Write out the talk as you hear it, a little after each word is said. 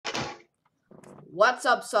What's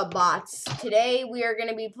up, subbots? Today we are going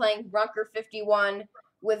to be playing Runker 51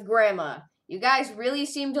 with Grandma. You guys really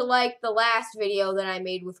seem to like the last video that I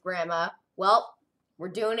made with Grandma. Well, we're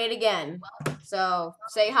doing it again. So,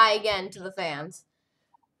 say hi again to the fans.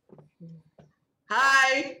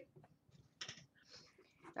 Hi!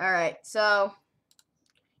 Alright, so,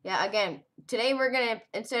 yeah, again, today we're going to,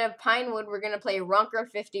 instead of Pinewood, we're going to play Runker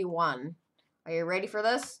 51. Are you ready for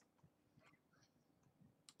this?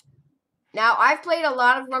 Now, I've played a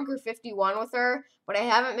lot of Runker 51 with her, but I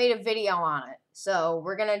haven't made a video on it. So,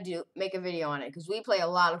 we're going to make a video on it, because we play a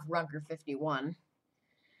lot of Runker 51.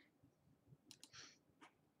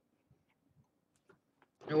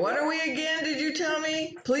 What are we again, did you tell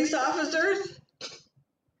me? Police officers?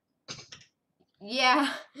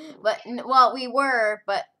 Yeah, well, we were,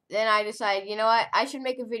 but then I decided, you know what, I should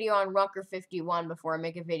make a video on Runker 51 before I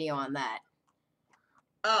make a video on that.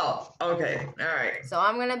 Oh, okay, alright. So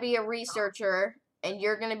I'm going to be a researcher, and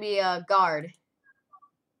you're going to be a guard.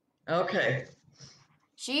 Okay.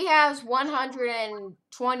 She has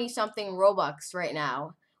 120-something Robux right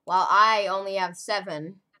now, while I only have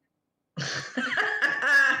 7.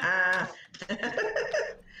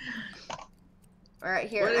 Alright,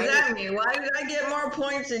 here. What does that mean? Why did I get more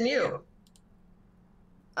points than you?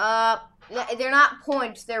 They're not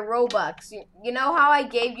points, they're Robux. You know how I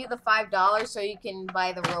gave you the $5 so you can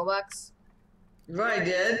buy the Robux? Right, I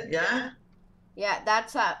did, yeah? Yeah,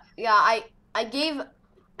 that's how, yeah, I gave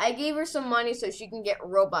her some money so she can get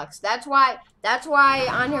Robux. That's why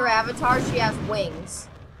on her avatar she has wings.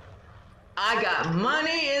 I got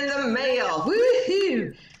money in the mail.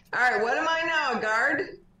 Woohoo! Alright, what am I now, a guard?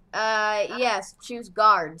 Yes, choose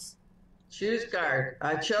guards. Choose guard.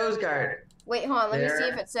 I chose guard. Wait, hold on, let me see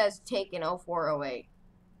if it says taken 0408.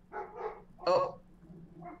 Oh.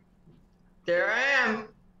 There I am.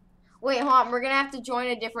 Wait, hold on, we're gonna have to join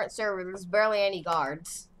a different server. There's barely any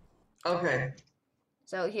guards. Okay.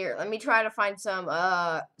 So here, let me try to find some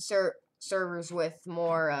servers with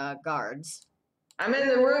more guards. I'm in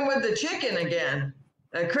the room with the chicken again.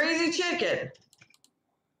 A crazy chicken.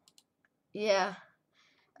 Yeah.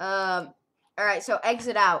 Alright, so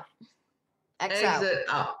exit out. Exit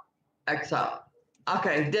out. X out.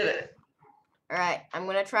 Okay, did it. Alright, I'm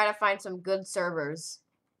gonna try to find some good servers.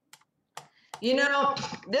 You know,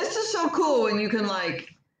 this is so cool when you can, like,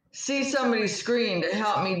 see somebody's screen to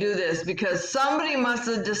help me do this, because somebody must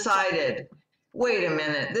have decided, wait a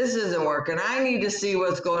minute, this isn't working. I need to see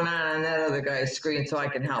what's going on that other guy's screen so I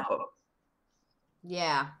can help him.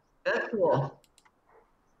 Yeah. That's cool.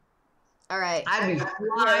 Alright. I'd be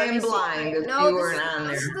flying blind if you weren't on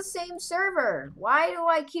there. This is the same server. Why do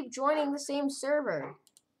I keep joining the same server?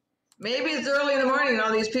 Maybe it's early in the morning and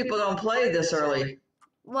all these people don't play this early.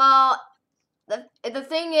 Well, the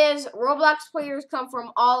thing is, Roblox players come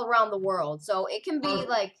from all around the world, so it can be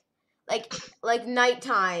like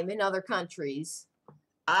nighttime in other countries.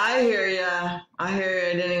 I hear ya. I hear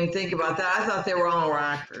ya. I didn't even think about that. I thought they were all in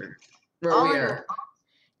Rockford, where we are.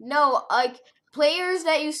 No, like, players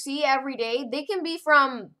that you see every day, they can be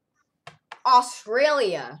from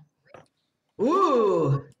Australia.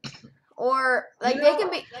 Ooh. Or like they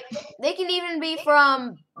can even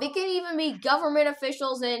be government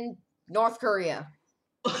officials in North Korea.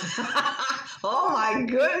 Oh my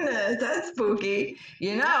goodness, that's spooky.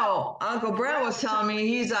 You know, Uncle Brent was telling me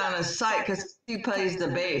he's on a site because he plays the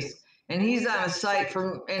bass, and he's on a site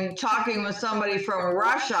and talking with somebody from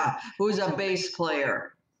Russia who's a bass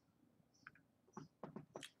player.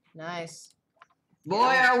 Nice. Boy,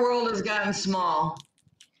 our world has gotten small.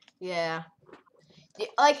 Yeah.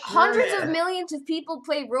 Like hundreds of millions of people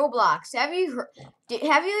play Roblox. Have you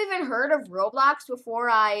even heard of Roblox before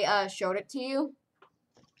I showed it to you?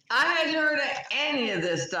 I hadn't heard of any of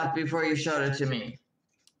this stuff before you showed it to me.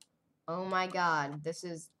 Oh my god, this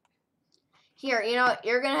is... Here, you know,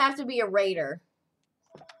 you're gonna have to be a raider.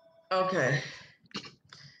 Okay.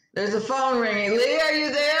 There's a phone ringing. Lee, are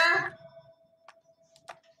you there?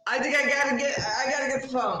 I think I gotta get the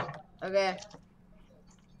phone. Okay.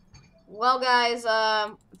 Well, guys,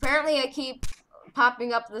 apparently I keep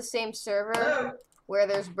popping up the same server where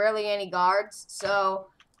there's barely any guards, so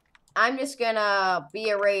I'm just gonna be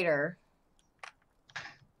a raider.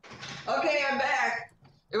 Okay, I'm back.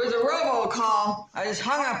 It was a robocall. I just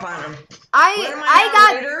hung up on him.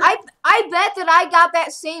 I bet that I got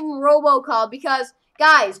that same robocall because,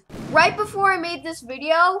 guys, right before I made this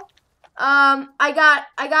video, I got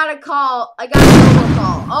a call. I got a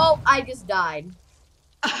robocall. Oh, I just died.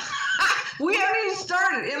 We haven't even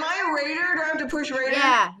started. Am I a raider? Do I have to push raider?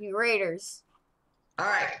 Yeah, you raiders. All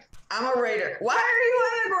right, I'm a raider. Why are you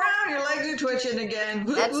on the ground? Your legs are twitching again.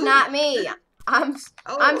 That's not me. I'm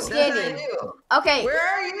Oh, I'm that's not scanning. you. Okay. Where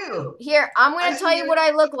are you? Here, I'm gonna I tell see you you. what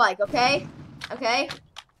I look like. Okay. Okay.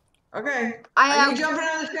 Okay. I Are you have. jumping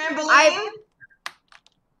on the trampoline?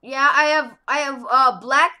 I have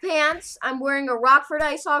black pants. I'm wearing a Rockford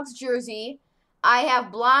Ice Hogs jersey. I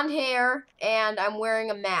have blonde hair and I'm wearing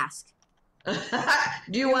a mask.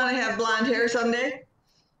 Do you want to have blonde hair someday?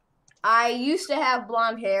 I used to have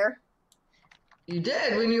blonde hair. You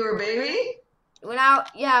did when you were a baby? When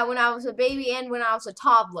I was a baby and when I was a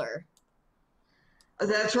toddler.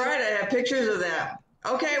 That's right. I have pictures of that.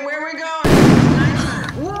 Okay, where are we going? It's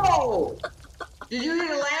nighttime. Whoa! Did you hit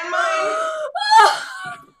a landmine?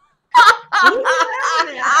 What happened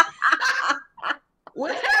there?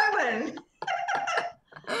 What happened?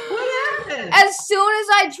 What happened? As soon as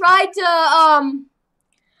I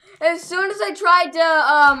tried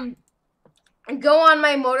to go on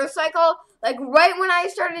my motorcycle, like right when I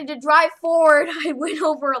started to drive forward, I went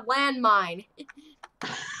over a landmine.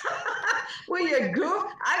 Well, you goof.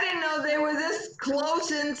 I didn't know they were this close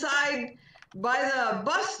inside by the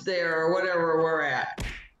bus there or whatever we're at.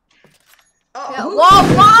 Oh, Yeah,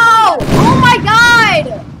 whoa! Oh my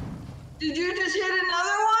God! Did you just hit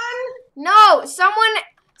another one? No,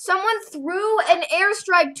 someone threw an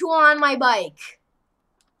airstrike tool on my bike.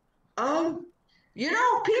 You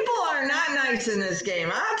know, people are not nice in this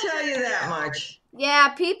game. I'll tell you that much. Yeah,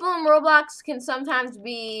 people in Roblox can sometimes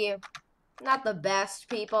be not the best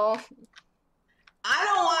people. I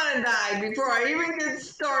don't want to die before I even get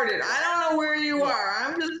started. I don't know where you are.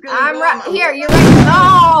 I'm just gonna go. right here. You're right.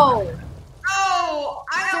 No, Oh,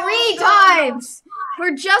 three times.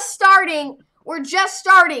 We're just starting.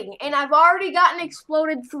 And I've already gotten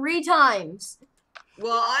exploded 3 times.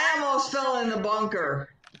 Well, I almost fell in the bunker.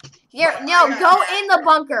 Here, no, go in the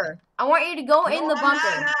bunker. I want you to go in the bunker.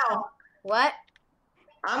 I'm not now. What?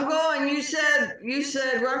 I'm going. You said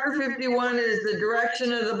Runker 51 is the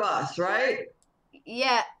direction of the bus, right?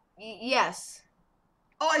 Yeah. Yes.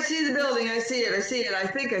 Oh, I see the building. I see it. I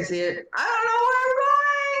think I see it. I don't know where I'm going.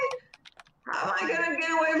 How am I going to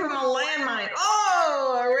get away from a landmine?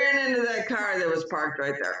 Oh, I ran into that car that was parked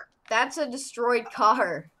right there. That's a destroyed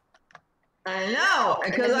car. I know,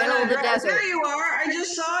 because I don't drive. There you are. I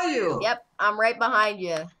just saw you. Yep, I'm right behind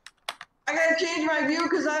you. I got to change my view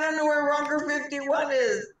because I don't know where Runker 51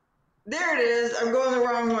 is. There it is. I'm going the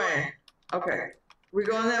wrong way. Okay. We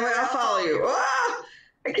going that way? I'll follow you. Ah!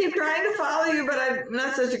 I keep trying to follow you, but I'm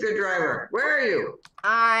not such a good driver. Where are you?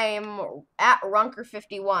 I'm at Runker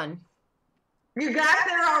 51. You got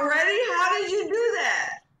there already? How did you do that?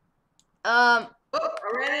 Oh,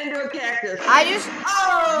 I ran into a cactus.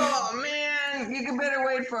 Oh, man. You can better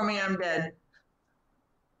wait for me. I'm dead.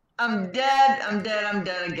 I'm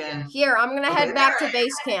dead again. Here, I'm going to head back to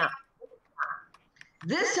base camp.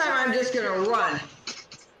 This time I'm just going to run.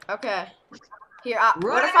 Okay. Here,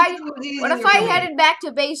 what if I headed back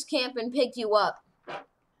to base camp and picked you up?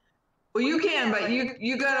 Well, you can, but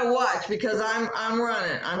you gotta watch because I'm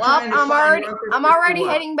running. I'm already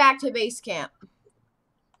heading back to base camp.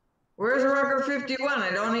 Where's Runker 51? I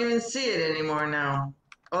don't even see it anymore now.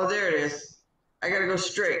 Oh, there it is. I gotta go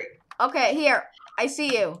straight. Okay, here. I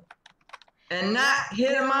see you. And not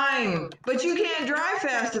hit a mine. But you can't drive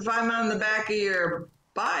fast if I'm on the back of your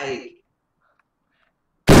bike.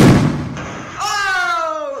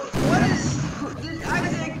 Oh! What is... I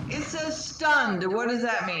think it says stunned. What does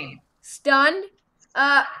that mean? Stunned?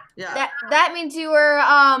 Yeah. That means you were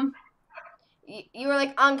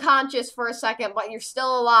like unconscious for a second, but you're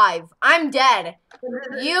still alive. I'm dead.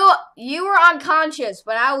 You were unconscious,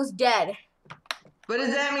 but I was dead. But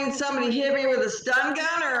does that mean somebody hit me with a stun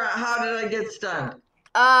gun, or how did I get stunned?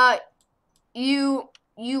 You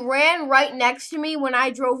ran right next to me when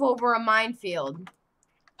I drove over a minefield.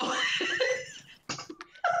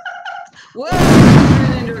 Whoa! I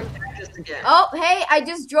ran into a cactus again. Oh, hey, I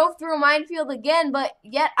just drove through a minefield again, but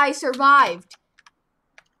yet I survived.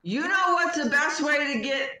 You know what's the best way to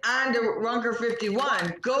get onto Runker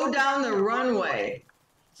 51? Go down the runway.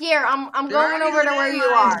 Here, I'm going over to where you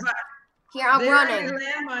are. Here, I'm running. There are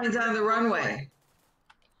landmines on the runway.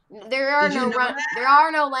 There are no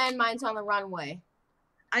landmines on the runway.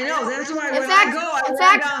 I know, that's why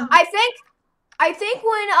I think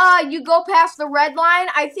when you go past the red line,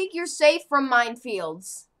 I think you're safe from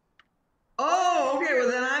minefields. Oh, okay, well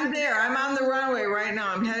then I'm there. I'm on the runway right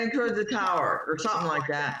now. I'm heading towards the tower or something like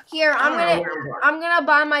that. Here, I'm gonna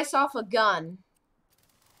buy myself a gun.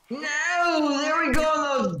 No, there we go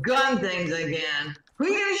on those gun things again. Who are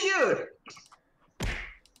you gonna shoot?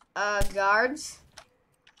 Guards.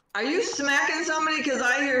 Are you smacking somebody? Because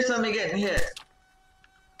I hear somebody getting hit.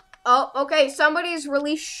 Oh, okay, somebody's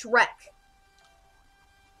released Shrek.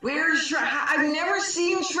 Where's Shrek? I've never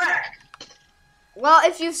seen Shrek. Well,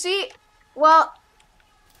 if you see, well,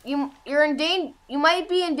 you're in danger. You might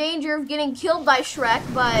be in danger of getting killed by Shrek,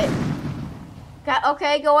 but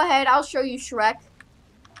okay, go ahead. I'll show you Shrek.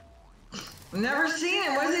 Never seen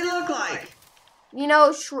him. What does he look like? You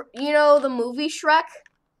know the movie Shrek?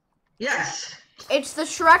 Yes. It's the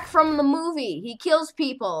Shrek from the movie. He kills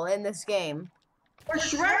people in this game. Well,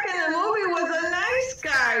 Shrek in the movie was a nice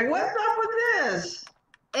guy. What's up with this?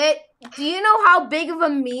 Do you know how big of a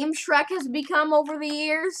meme Shrek has become over the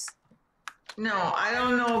years? No, I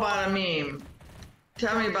don't know about a meme.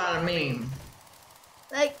 Tell me about a meme.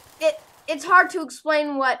 Like, it's hard to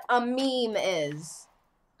explain what a meme is.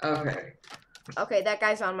 Okay. Okay, that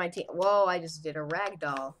guy's on my team. Whoa, I just did a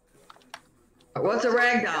ragdoll. What's a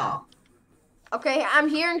ragdoll? Okay, I'm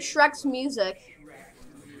hearing Shrek's music.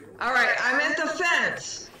 All right, I'm at the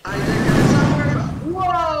fence. I'm somewhere.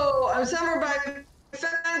 Whoa! I'm somewhere by the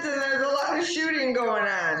fence, and there's a lot of shooting going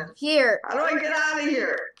on. Here. How do I get out of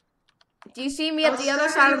here? Do you see me at the other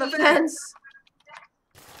side of the fence?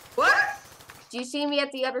 What? Do you see me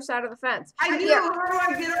at the other side of the fence? I do. Here. How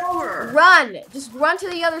do I get over? Run! Just run to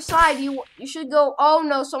the other side. You should go. Oh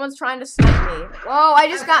no, someone's trying to snipe me. Whoa! I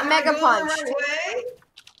just got mega punched. Am I going the right way?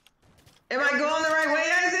 Am I going the right way,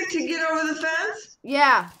 Isaac, to get over the fence?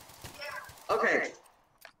 Yeah. Okay.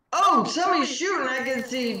 Oh, somebody's shooting. I can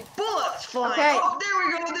see bullets flying. Okay. Oh, there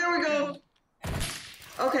we go. There we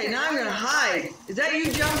go. Okay, now I'm gonna hide. Is that you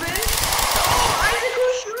jumping? Oh, Isaac,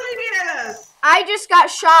 who's shooting at us? I just got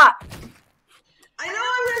shot. I know,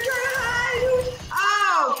 I'm gonna try to hide.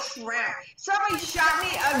 Oh, crap. Somebody shot me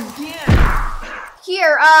again.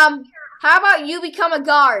 Here, how about you become a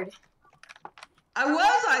guard?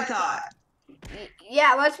 I thought.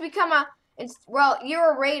 Yeah, let's become a, well,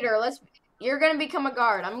 you're a raider. You're gonna become a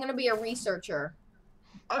guard. I'm gonna be a researcher.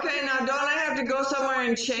 Okay, now don't I have to go somewhere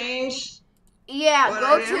and change? Yeah,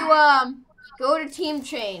 go to team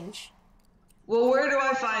change. Well, where do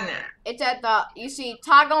I find that? It's at you see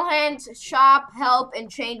toggle hands, shop, help, and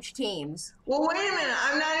change teams. Well, wait a minute.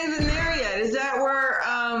 I'm not even there yet. Is that where,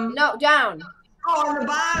 No, down. Oh, on the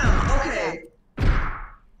bottom. Okay.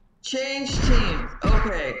 Change teams.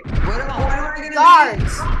 Okay. What am I going to do?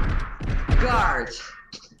 Guards. Guards.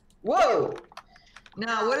 Whoa.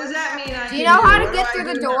 Now, what does that mean? Do you know how to get through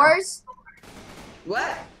the doors?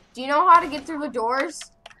 What? Do you know how to get through the doors?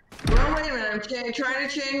 Well, wait a minute. I'm trying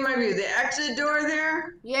to change my view. The exit door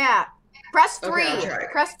there? Yeah. Press 3. Okay, I'll try.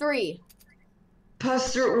 Press 3.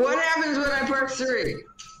 Press 3. What happens when I press 3?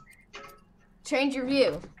 Change your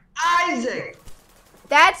view. Isaac.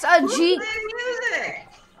 That's a Who's G. playing music?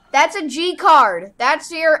 That's a G card.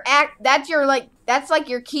 That's your That's like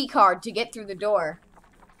your key card to get through the door.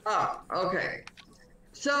 Oh, okay.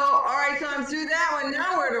 So, all right. So I'm through that one.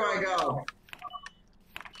 Now where do I go?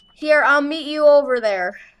 Here, I'll meet you over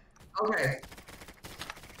there. Okay.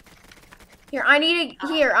 Here,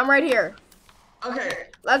 here, I'm right here. Okay.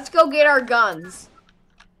 Let's go get our guns.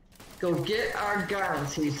 Go get our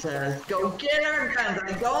guns, he says. Go get our guns.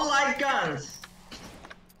 I don't like guns.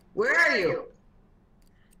 Where are you?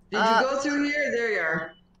 Did you go through here? There you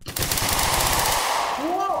are.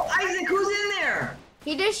 Whoa, Isaac, who's in there?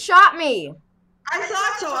 He just shot me. I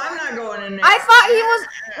thought so. I'm not going in there. I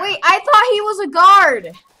thought he was a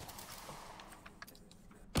guard.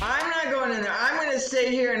 I'm not going in there. I'm going to stay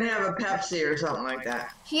here and have a Pepsi or something like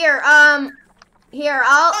that. Here, I'll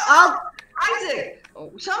Isaac,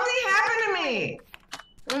 something happened to me.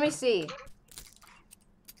 Let me see.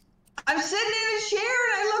 I'm sitting in a chair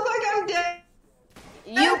and I look like I'm dead.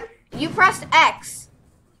 You pressed X.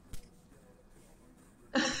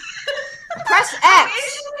 Press X.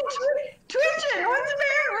 Twitching. What's the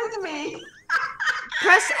matter with me?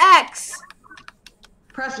 Press X.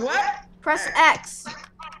 Press what? Press X.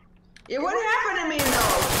 Yeah, what happened to me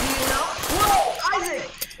though? Do you know? Whoa, Isaac!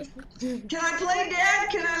 Can I play dad?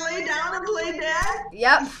 Can I lay down and play dad?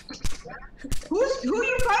 Yep. Who are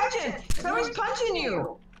you punching? Somebody's punching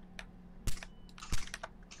you.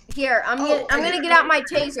 Here, I'm gonna get out my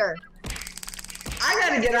taser. I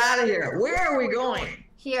gotta get out of here. Where are we going?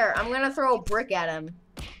 Here, I'm gonna throw a brick at him.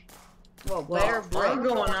 Whoa, better brick. I'm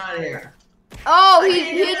going out of here. Oh,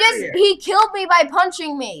 he killed me by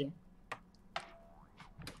punching me.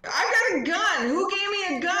 I got a gun. Who gave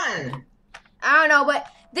me a gun? I don't know, but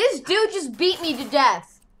this dude just beat me to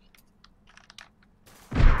death.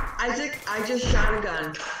 Isaac, I just shot a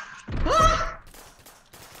gun.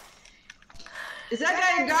 Is that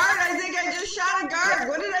guy a guard? I think I just shot a guard.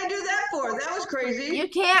 What did I do that for? That was crazy. You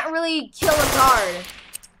can't really kill a guard.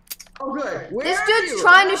 Oh, good. This dude's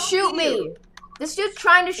trying to shoot me. This dude's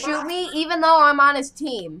trying to shoot me even though I'm on his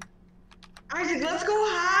team. Isaac, let's go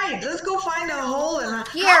hide. Let's go find a hole and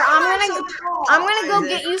Here, How I'm am I gonna so tall, I'm gonna go Isaac?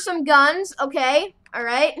 get you some guns, okay? All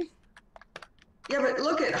right? Yeah, but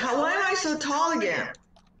look at why am I so tall again?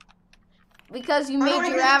 Because you How do made I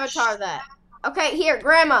your get- avatar that. Okay, here,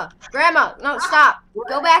 Grandma. Grandma, no, stop.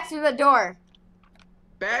 Go back through the door.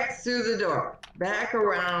 Back through the door. Back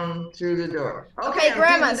around through the door. Okay, I'm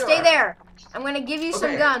Grandma, through the stay door. there. I'm gonna give you some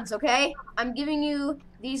Okay. guns, okay? I'm giving you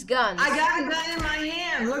these guns. I got a gun in my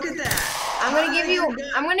hand. Look at that. I'm How gonna did give I you get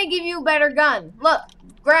a gun? I'm gonna give you a better gun. Look,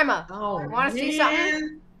 Grandma. Oh, Wanna see something?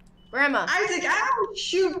 man. Grandma. Isaac, I don't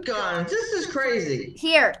shoot guns. This is crazy.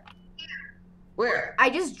 Here, Where? I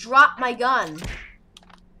just dropped my gun.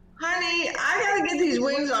 Honey, I gotta get these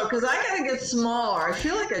wings off because I gotta get smaller. I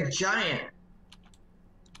feel like a giant.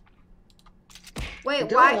 I Wait,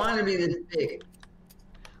 don't want to be this big.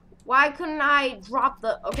 why couldn't I drop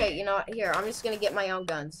the okay, you know what? Here, I'm just gonna get my own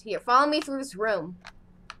guns. Here, follow me through this room.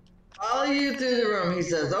 Follow you through the room, he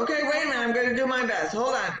says. Okay, wait a minute. I'm gonna do my best.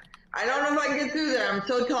 Hold on. I don't know if I can get through there. I'm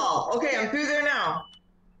so tall. Okay, I'm through there now.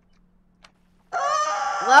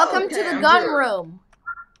 Oh, Welcome okay, to the I'm gun through. room.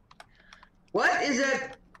 What is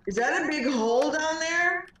that? Is that a big hole down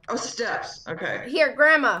there? Oh, steps. Okay. Here,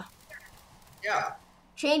 Grandma, Yeah.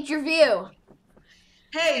 change your view.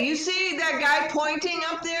 Hey, you see that guy pointing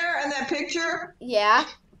up there in that picture? Yeah.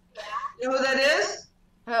 You know who that is?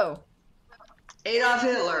 Oh. Adolf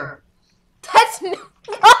Hitler. That's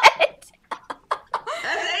what?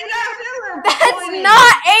 That's Adolf Hitler That's pointing.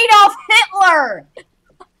 not Adolf Hitler.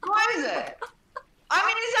 What is it? I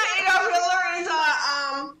mean, he's not Adolf Hitler. He's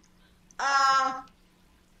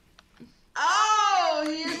oh,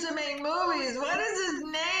 he used to make movies. What is his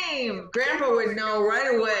name? Grandpa would know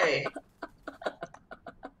right away.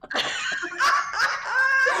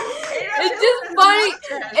 It's just funny.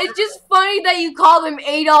 It's just funny that you called him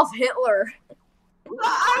Adolf Hitler.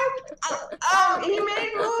 He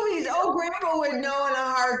made movies. Oh, Grandpa would know in a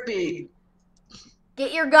heartbeat.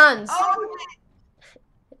 Get your guns. Oh,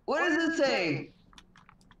 what does it say?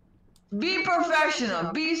 Be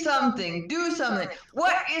professional. Be something. Do something.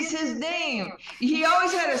 What is his name? He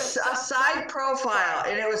always had a side profile,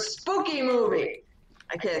 and it was spooky movie.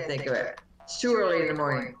 I can't think of it. It's too early in the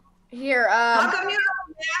morning. Here, How come you don't have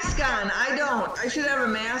a mask on? I don't. I should have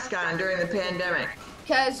a mask on during the pandemic.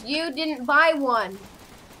 because you didn't buy one.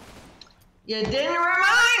 You didn't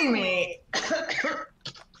remind me.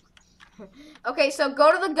 Okay, so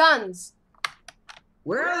go to the guns.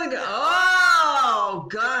 Where are the guns? Oh,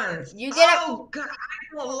 guns. You get Oh, God.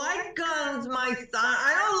 I don't like guns, my son.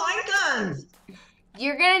 I don't like guns.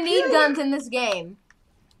 You're gonna need guns in this game.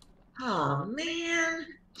 Oh, man.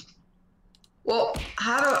 Well,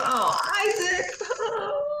 how do Isaac.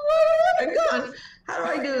 A gun. How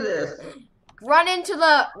do I do this? Run into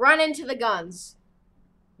the guns.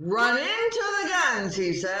 Run into the guns,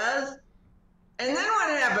 he says. And then what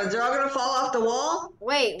happens? They're all going to fall off the wall?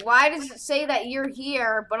 Wait, why does it say that you're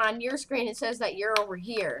here, but on your screen it says that you're over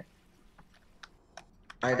here?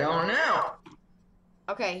 I don't know.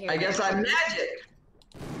 Okay, here. I guess I'm magic.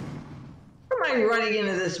 Why am I running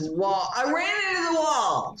into this wall? I ran into the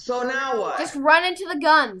wall. So now what? Just run into the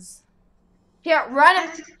guns. Here,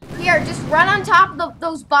 just run on top of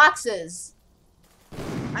those boxes.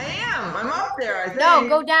 I am. I'm up there, I think. No,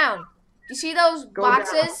 go down. You see those Go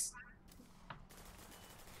boxes?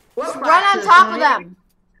 What Just run on boxes, top of honey? them.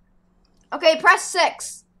 Okay, press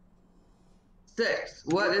 6. 6.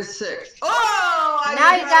 What is 6? Oh!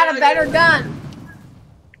 Now you got a better gun.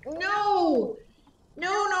 No!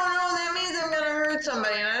 No. That means I'm going to hurt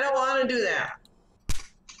somebody, and I don't want to do that.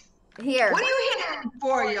 Here. What are you hitting me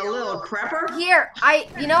for, you little crapper? Here,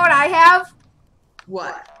 you know what I have?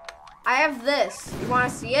 What? I have this. You want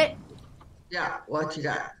to see it? Yeah, what you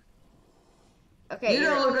got? Okay. You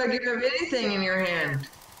don't look like you have anything in your hand.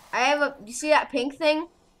 I have you see that pink thing?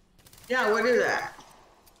 Yeah, what is that?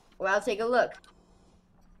 Well, take a look.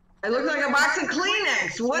 It looks like a box of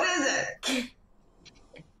Kleenex. What is it?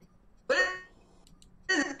 What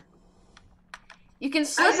is it? You can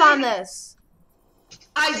slip Isaac. on this.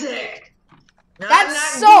 Isaac! No,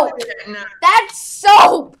 That's I'm not soap. doing it. No, That's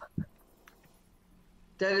soap.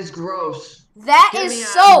 that is gross. That Get is me out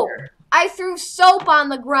of soap. here. I threw soap on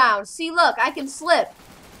the ground. See, look, I can slip.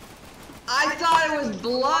 I thought it was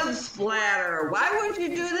blood splatter. Why would you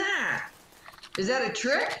do that? Is that a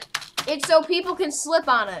trick? It's so people can slip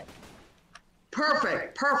on it.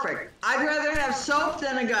 Perfect. I'd rather have soap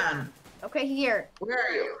than a gun. Okay, here. Where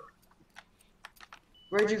are you?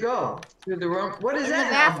 Where'd you go? Through the room? What is In the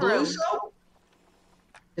that now? Blue bathroom. soap?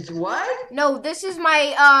 It's what? No, this is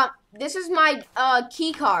my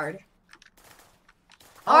key card.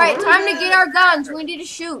 All right, what time is to that? get our guns. We need to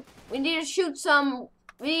shoot. We need to shoot some.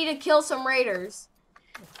 We need to kill some raiders.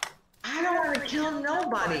 I don't want to kill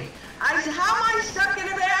nobody. How am I stuck in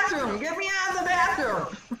the bathroom? Get me out of the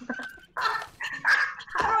bathroom.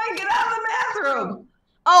 How do I get out of the bathroom?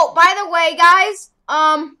 Oh, by the way, guys,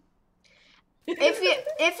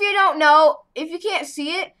 if you don't know, if you can't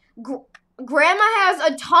see it, Grandma has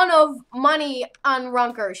a ton of money on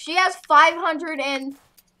Runker. She has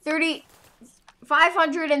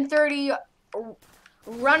 530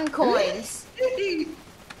 run coins.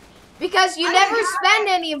 Because you never spend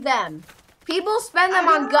any of them. People spend them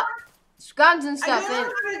on guns and stuff. I don't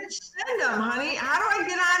know how to spend them, honey. How do I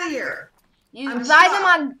get out of here? You buy them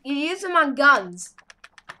on. You use them on guns.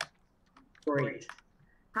 Great.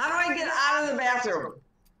 How do I get out of the bathroom?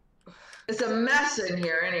 It's a mess in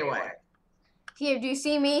here anyway. Here, do you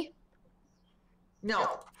see me?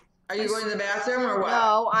 No. Are you going to the bathroom or what?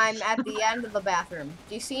 No, I'm at the end of the bathroom.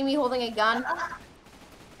 Do you see me holding a gun?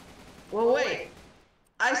 Well, wait.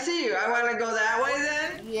 I see you. I want to go that way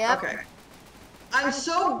then? Yep. Okay. I'm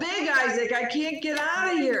so big, Isaac. I can't get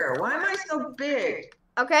out of here. Why am I so big?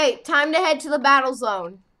 Okay, time to head to the battle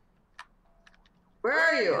zone. Where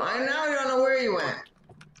are you? I now don't know where you went.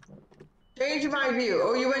 Change my view.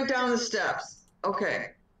 Oh, you went down the steps.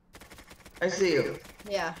 Okay. I see you.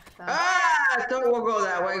 Yeah. I thought we'll go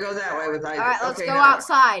that way. Go that way with Isaac. All right, let's okay, go now.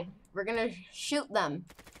 outside. We're gonna shoot them.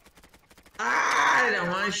 I don't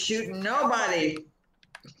want to shoot nobody.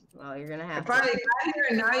 Well, you're gonna have I finally got here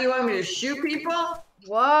and now you want me to shoot people?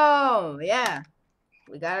 Whoa, yeah.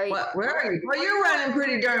 We gotta... What? Where are you? Well, you're running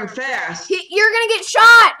pretty darn fast. You're gonna get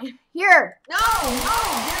shot! Here. No,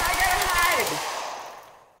 I gotta hide.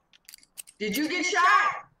 Did you get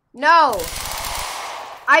shot? No.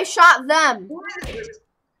 I shot them. What is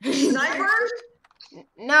this? Snipers?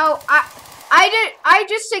 No, I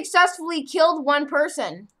just successfully killed one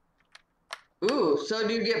person. Ooh, so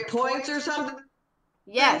do you get points or something?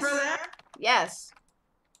 Yes. For that? Yes.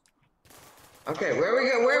 Okay, where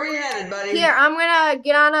are we headed, buddy? Here, I'm gonna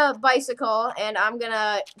get on a bicycle and I'm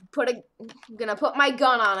gonna put my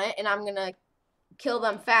gun on it and I'm gonna kill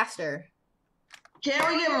them faster. Can't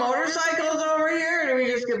we get motorcycles over here, or do we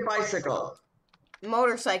just get bicycles?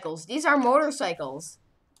 Motorcycles. These are motorcycles.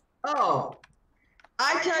 Oh,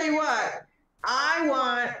 I tell you what, I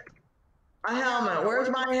want a helmet. Where's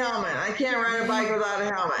my helmet? I can't ride a bike without a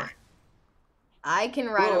helmet. I can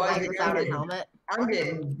ride a bike without a helmet. I'm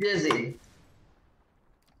getting dizzy.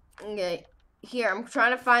 Okay, here, I'm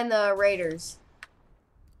trying to find the raiders.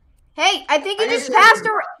 Hey, I think you just passed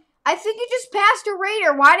a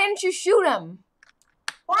raider. Why didn't you shoot him?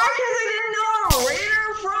 Why? Because I didn't know a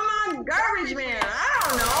raider from a garbage man. I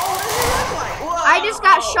don't know. What does he look like? Whoa. I just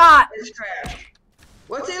got shot. It's trash.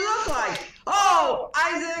 What's he look like? Oh,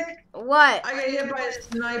 Isaac. What? I got hit by a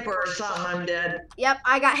sniper or something. I'm dead. Yep,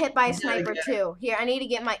 I got hit by a sniper too. Here, I need to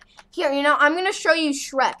get my... Here, you know, I'm going to show you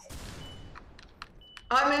Shrek.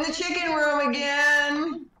 I'm in the chicken room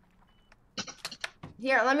again.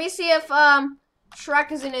 Here, let me see if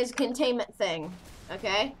Shrek is in his containment thing.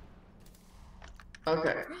 Okay?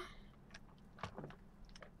 Okay.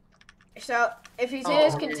 So, if he's in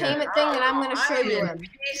his containment thing, then I'm going to show you him.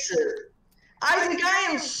 Pieces. Isaac,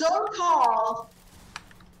 I am so tall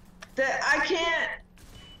that I can't...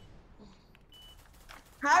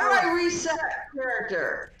 How do I reset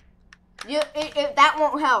character? That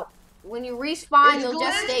won't help. When you respawn, you'll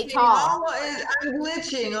just stay tall. I'm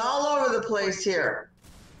glitching all over the place here.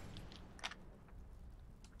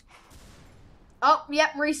 Oh,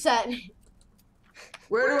 yep, reset.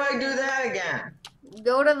 Where do I do that again?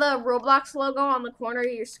 Go to the Roblox logo on the corner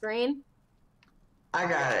of your screen. I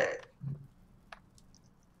got it.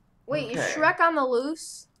 Wait, Okay. is Shrek on the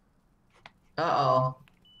loose? Uh-oh.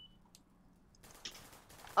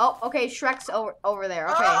 Oh, okay, Shrek's over there.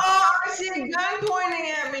 Okay. Oh, I see a gun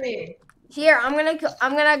pointing at me. Here, I'm gonna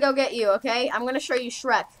go get you. Okay, I'm gonna show you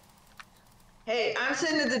Shrek. Hey, I'm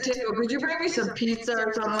sitting at the table. Could you bring me some pizza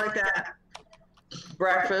or something like that?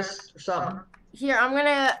 Breakfast or something? Here, I'm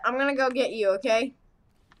gonna go get you. Okay.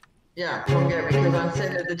 Yeah, come get me because I'm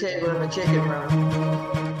sitting at the table in the chicken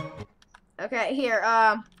room. Okay, here.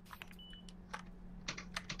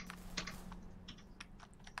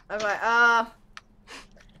 Okay.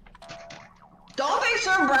 Don't they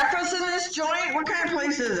serve breakfast in this joint? What kind of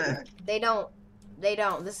place is it? They don't.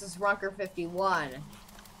 This is Runker 51.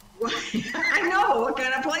 I know. What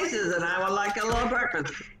kind of place is it? I would like a little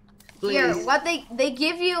breakfast. Please. Here, what they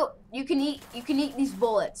give you, you can eat these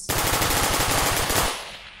bullets.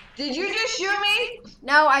 Did you just shoot me?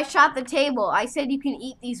 No, I shot the table. I said you can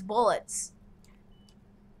eat these bullets.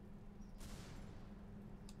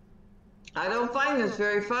 I don't find this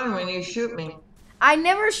very fun when you shoot me. I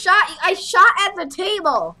never shot. I shot at the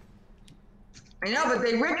table. I know, but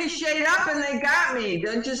they ricocheted up and they got me.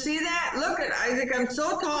 Don't you see that? Look at Isaac. I'm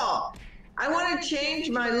so tall. I want to change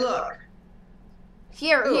my look.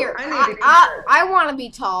 Here, Ooh, here. I want to be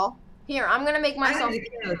tall. Here, I'm gonna make myself.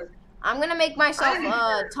 I'm gonna make myself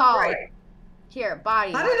tall. Right. Here,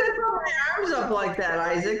 body. How did I throw my arms up like that,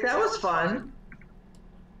 Isaac? That was fun.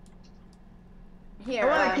 Here. I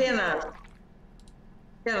want a can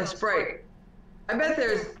of Sprite. I bet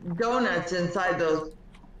there's donuts inside those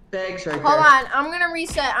bags right there. Hold on, I'm gonna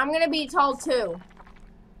reset. I'm gonna be tall too.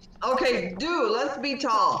 Okay, let's be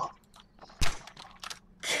tall.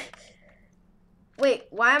 Wait,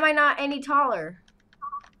 why am I not any taller?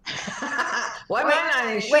 Why am I not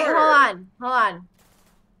any shorter? Wait, hold on.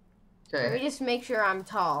 Okay. Let me just make sure I'm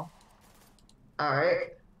tall. All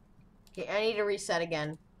right. Okay, I need to reset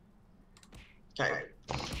again. Okay.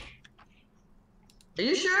 Are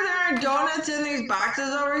you sure there aren't donuts in these boxes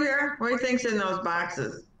over here? What do you think's in those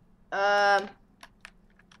boxes? Can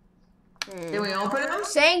we open them?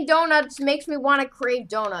 Saying donuts makes me want to crave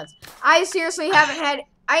donuts. I seriously haven't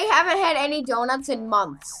had any donuts in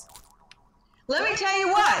months. Let me tell you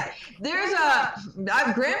what. There's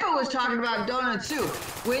Grandpa was talking about donuts too.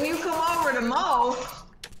 When you come over to Mo,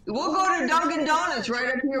 we'll go to Dunkin' Donuts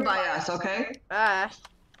right up here by us, okay? All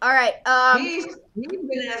right. He's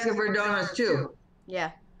been asking for donuts too.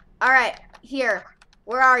 Yeah. All right. Here.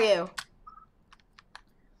 Where are you?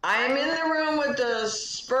 I am in the room with the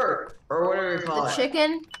spurt, or whatever you call it. The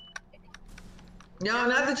chicken? No,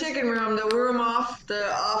 not the chicken room. The room off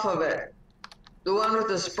of it. The one with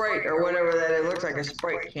the Sprite, or whatever that is. It looks like a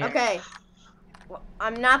Sprite can. Okay. Well,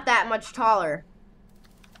 I'm not that much taller.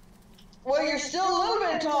 Well, you're still a little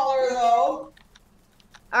bit taller, though.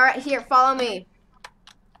 All right. Here. Follow me.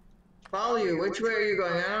 Follow you. Which way are you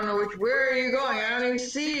going? I don't know where are you going? I don't even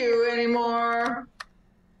see you anymore.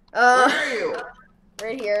 Where are you?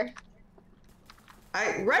 Right here.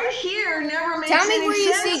 Right here never makes Tell me any where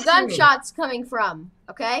you sense see to gunshots coming from,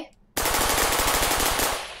 okay?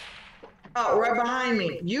 Oh, right behind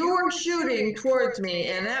me. You were shooting towards me,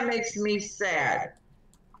 and that makes me sad.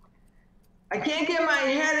 I can't get my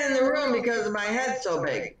head in the room because my head's so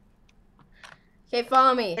big. Okay,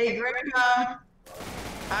 follow me. Hey, Grandpa.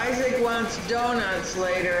 Isaac wants donuts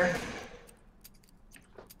later.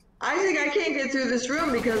 Isaac, I can't get through this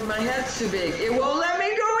room because my head's too big. It won't let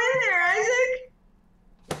me go in there, Isaac.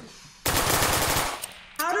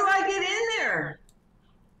 How do I get in there?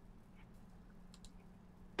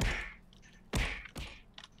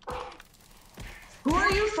 Who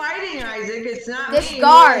are you fighting, Isaac? It's not this me.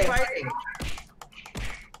 guard. Who are you fighting?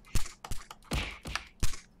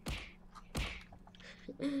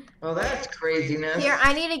 Well, that's craziness. Here,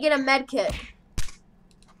 I need to get a med kit.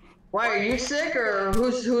 Why, are you sick or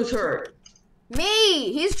who's hurt?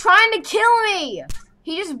 Me! He's trying to kill me!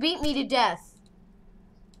 He just beat me to death.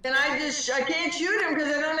 And I can't shoot him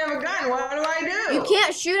because I don't have a gun. What do I do? You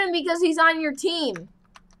can't shoot him because he's on your team.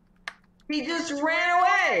 He just ran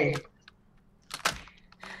away.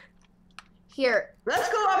 Here. Let's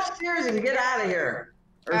go upstairs and get out of here.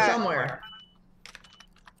 Or somewhere.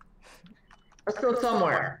 Let's go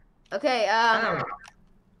somewhere. Okay, I don't know.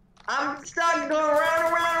 I'm stuck going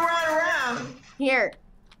around. Here.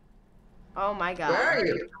 Oh my god. Where are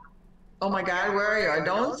you? Oh my god, where are you? I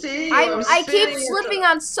don't see you. I keep slipping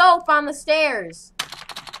on soap on the stairs.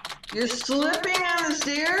 You're slipping on the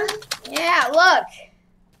stairs? Yeah, look.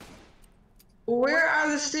 Where are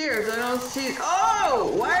the stairs? I don't see.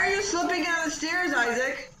 Oh! Why are you slipping on the stairs,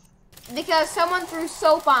 Isaac? Because someone threw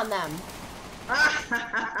soap on them.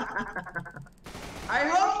 I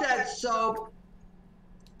hope that's soap.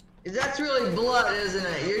 That's really blood, isn't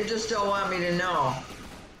it? You just don't want me to know.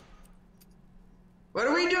 What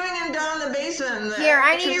are we doing down in the basement? Here,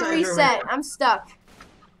 I need to reset. I'm stuck.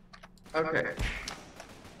 Okay.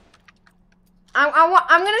 I'm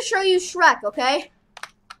gonna show you Shrek, okay?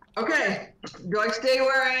 Okay. Do I stay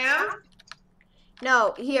where I am?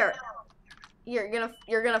 No, here. You're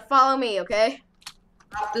gonna follow me, okay?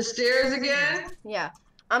 Up the stairs again? Yeah.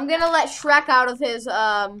 I'm gonna let Shrek out of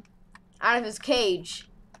his cage.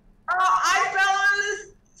 Oh, I fell on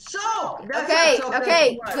this soap. That's okay, not soap,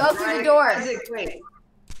 okay, that's go through the door. Isaac, wait.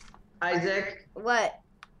 Isaac, What?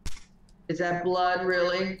 is that blood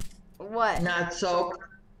really? What? Not soap.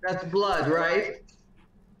 That's blood, right?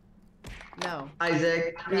 No.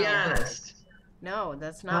 Isaac, be honest. No,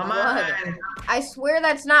 that's not Come blood. on. I swear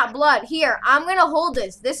that's not blood. Here, I'm gonna hold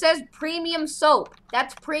this. This says premium soap.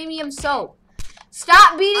 That's premium soap.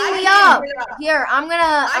 Stop beating me up. Here, I'm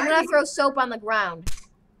gonna throw soap on the ground.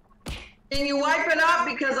 Can you wipe it up?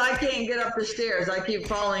 Because I can't get up the stairs. I keep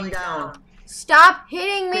falling down. Stop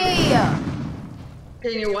hitting me!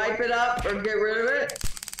 Can you wipe it up or get rid of it?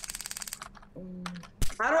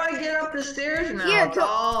 How do I get up the stairs now? Here, It's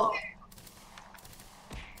all...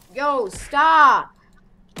 Yo, stop!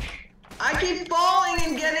 I keep falling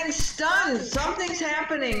and getting stunned. Something's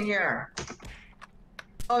happening here.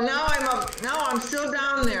 Oh, now I'm up. Now I'm still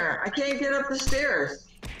down there. I can't get up the stairs.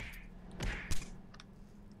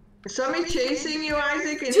 Is somebody chasing you,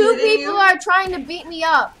 Isaac? And Two hitting people you? are trying to beat me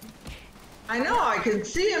up. I know. I can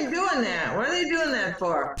see him doing that. What are they doing that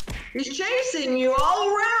for? He's chasing you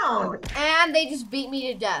all around. And they just beat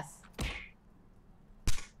me to death.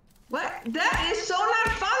 What? That is so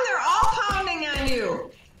not fun. They're all pounding on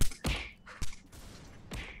you.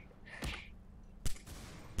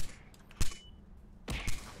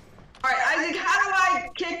 All right, Isaac, how do I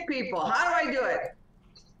kick people? How do I do it?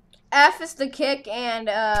 F is the kick, and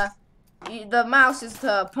the mouse is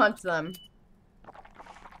to punch them.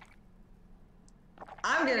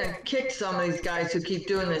 I'm gonna kick some of these guys who keep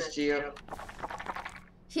doing this to you.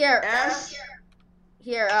 Here. S.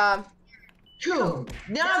 Here, Boom.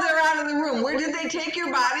 Now they're out of the room. Where did they take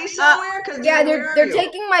your body somewhere? yeah, they're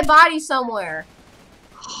taking my body somewhere.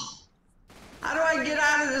 How do I get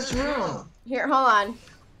out of this room? Here, hold on.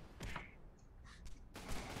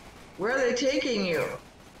 Where are they taking you?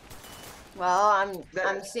 Well,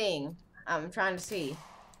 I'm seeing. I'm trying to see.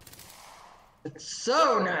 It's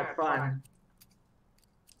so not fun.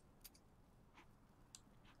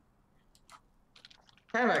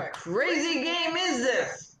 What kind of a crazy game is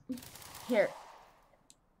this? Here.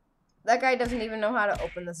 That guy doesn't even know how to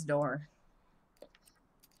open this door.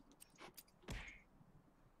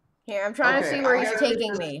 Here, I'm trying to see where he's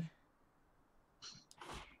taking me.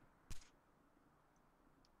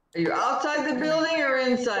 Are you outside the building or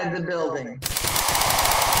inside the building?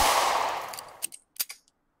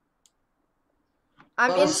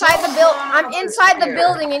 I'm inside the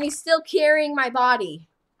building, and he's still carrying my body.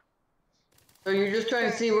 So you're just trying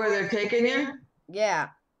to see where they're taking you? Yeah.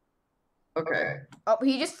 Okay. Oh,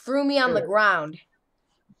 he just threw me on the ground.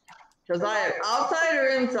 Because I am outside or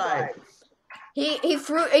inside? He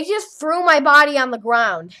just threw my body on the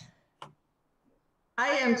ground. I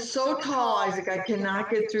am so tall, Isaac. I cannot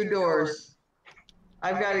get through doors.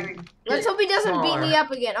 I've got to. Let's hope he doesn't beat me up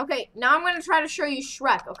again. Okay, now I'm gonna try to show you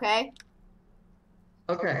Shrek. Okay.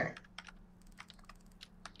 Okay.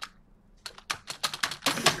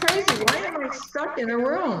 This is crazy. Why am I stuck in a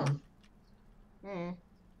room? Hmm.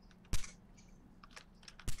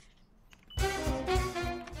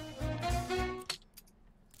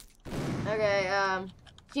 Okay,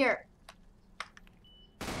 here.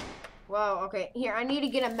 Whoa, okay. Here, I need to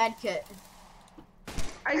get a med kit.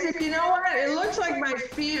 Isaac, you know what? It looks like my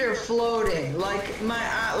feet are floating. Like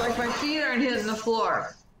my feet aren't hitting the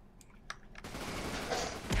floor.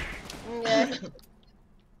 Okay.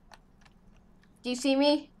 Do you see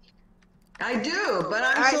me? I do, but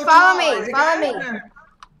I'm Alright, so follow tall, me, Isaac. follow me.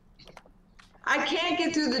 I can't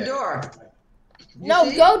get through the door. No,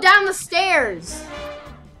 see? go down the stairs.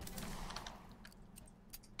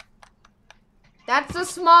 That's the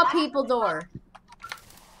small people door.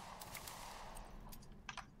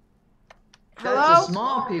 Hello? That's a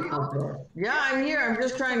small people door. Yeah, I'm here. I'm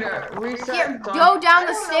just trying to reset. Here, go down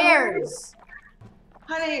the stairs.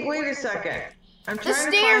 Honey, wait a second. I'm The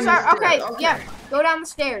trying stairs to find are, the stairs. okay, yeah, go down the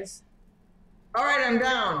stairs. All right, I'm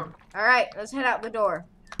down. All right, let's head out the door.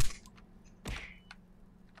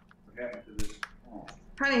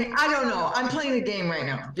 Honey, I don't know. I'm playing a game right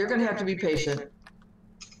now. You're going to have to be patient.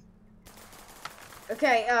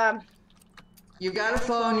 Okay, You got a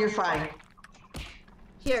phone, you're fine.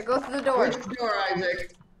 here, go through the door. Which door,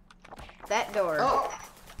 Isaac? That door. Oh.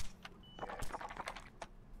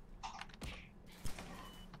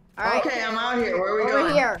 All right. Okay, I'm out here. Where are we Over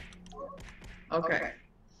going? here. Okay.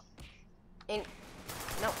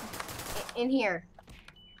 In here.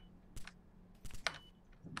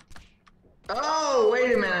 Oh,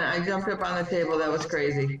 wait a minute. I jumped up on the table. That was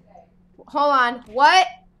crazy. Hold on. What?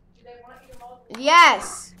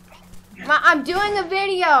 Yes. I'm doing a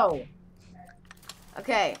video.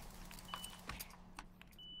 Okay.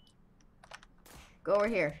 Go over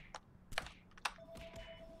here.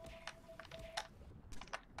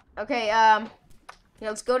 Okay, yeah,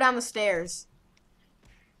 let's go down the stairs.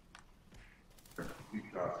 You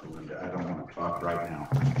talk to Linda. I don't want to talk right now.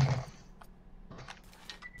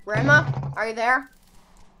 Grandma, are you there?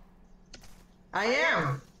 I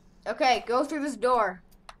am. Okay, go through this door.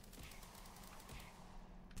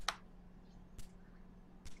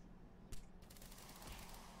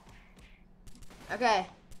 Okay,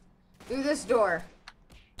 through this door.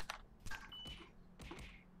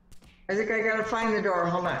 I think I gotta find the door.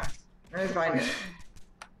 Hold on. Let me find it.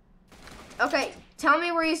 Okay, tell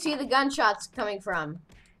me where you see the gunshots coming from.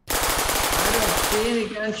 I don't see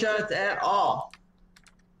any gunshots at all.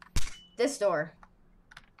 This door.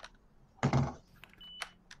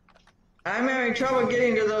 I'm having trouble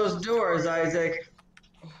getting to those doors, Isaac.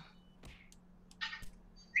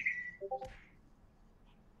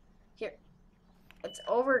 Here. It's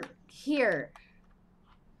over here.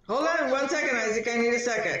 Hold on 1 second, Isaac. I need a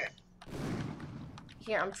second.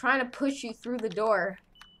 Here, I'm trying to push you through the door.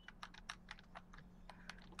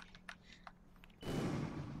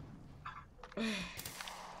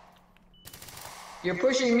 You're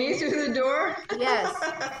pushing me through the door? Yes.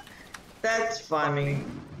 That's funny.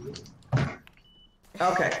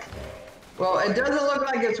 Okay. Well, it doesn't look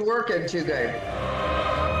like it's working too good.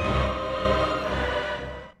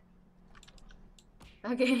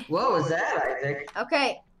 Okay. What was that, Isaac?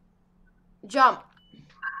 Okay. Jump.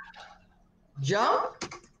 Jump?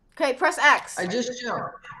 Okay, press X. I just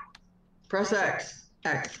jumped. Press X.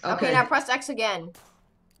 X. Okay, now press X again.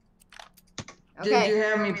 Did Okay. you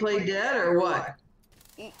have me play dead or what?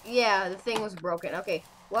 Yeah, the thing was broken. Okay.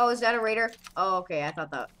 Well, is that a raider? Oh, okay. I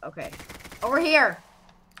thought that. Okay. Over here.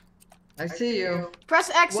 I see you.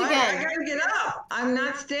 Press X Why? again. I gotta get up. I'm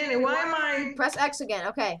not standing. Why am I? Press X again.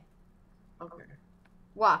 Okay. Okay.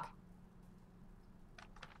 Walk.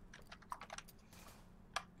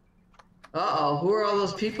 Uh-oh. Who are all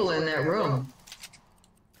those people in that room?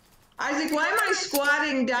 Isaac, why am I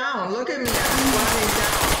squatting down? Look at me. I'm squatting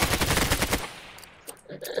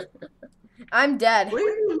down. I'm dead. What are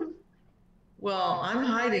you? Well, I'm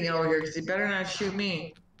hiding over here because he better not shoot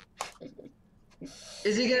me.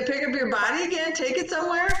 Is he gonna pick up your body again? Take it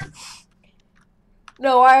somewhere?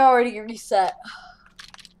 No, I already reset.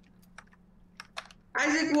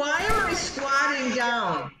 Isaac, why am I squatting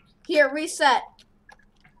down? Here, reset.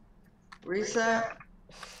 Reset.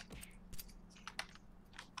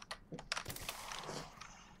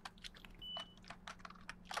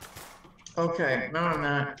 Okay, no, I'm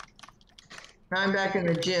not. Now I'm back in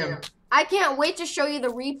the gym. I can't wait to show you the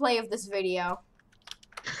replay of this video.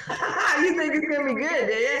 You think it's gonna be good,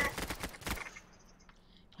 do you?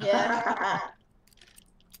 Yeah.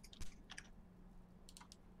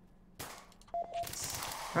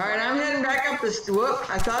 All right, I'm heading back up the whoop.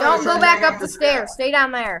 I thought I Don't was go heading back up the stairs. Stay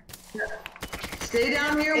down there. Stay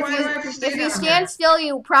down here. Why do I have to stay If down you stand here? still,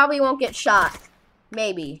 you probably won't get shot.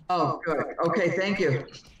 Maybe. Oh, good. Okay, thank you.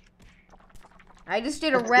 I just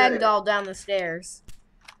did a That's good. ragdoll down the stairs.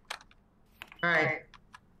 All right.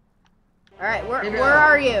 All right, Maybe where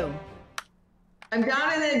are you? I'm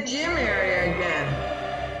down in the gym area again.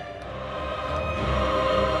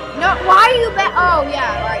 No, why are you back? Oh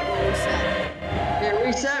yeah, all right, you reset. It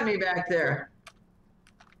reset me back there.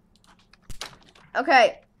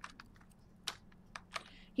 Okay.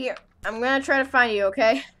 Here, I'm gonna try to find you.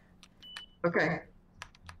 Okay. Okay.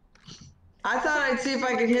 I thought I'd see if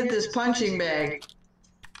I could hit this punching bag.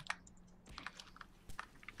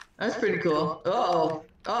 That's pretty cool. Uh-oh.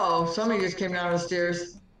 Uh-oh. Somebody just came down the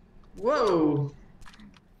stairs. Whoa.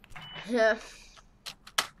 Yeah.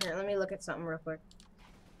 Here, let me look at something real quick.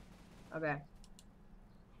 Okay.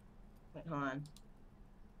 Wait, hold on.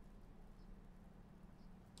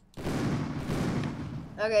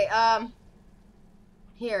 Okay,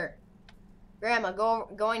 here. Grandma,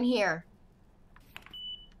 go in here.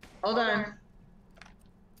 Hold on.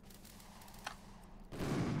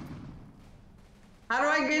 How do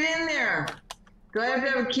I get in there? Do I have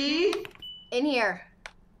to have a key? In here.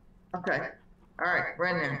 Okay. All right,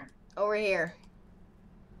 right in there. Over here.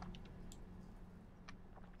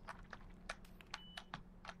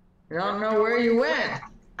 I don't know where you went.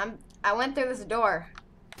 I went through this door.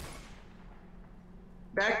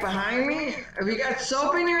 Back behind me? Have you got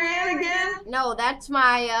soap in your hand again? No, that's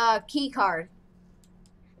my key card.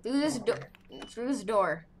 Through this door. Through this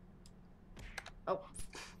door. Oh.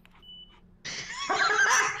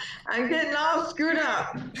 I'm getting all screwed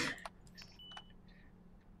up.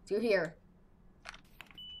 Through here.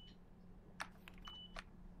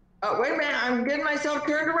 Oh, wait a minute. I'm getting myself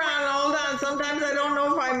turned around. Hold on. Sometimes I don't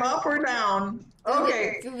know if I'm up or down.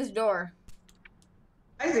 Okay. Through this door.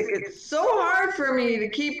 Isaac, it's so hard for me to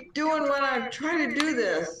keep doing what I'm trying to do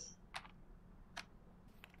this.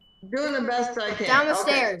 Doing the best I can. Down the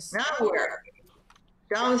Okay. stairs. Now where?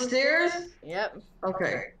 Down the stairs? Yep.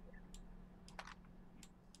 Okay.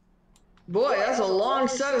 Boy, that's a long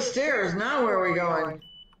set of stairs. Now where are we going?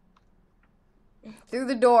 Through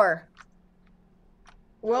the door.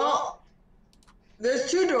 Well,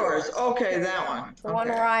 there's two doors. Okay, that one. The one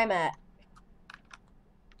Okay. where I'm at.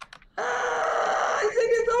 I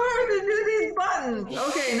think it's so hard to do these buttons.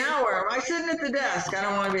 Okay, now where? Am I sitting at the desk? I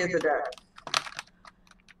don't want to be at the desk.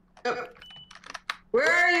 Yep. Where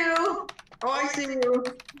are you? Oh, I see you.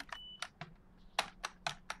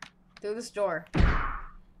 Through this door.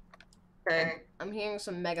 Okay. I'm hearing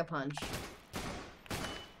some Mega Punch.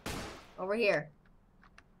 Over here.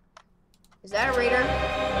 Is that a raider?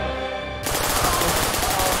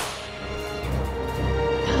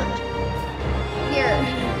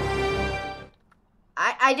 Here.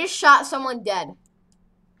 I just shot someone dead.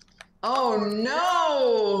 Oh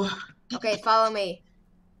no! Okay, follow me.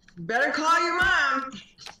 Better call your mom.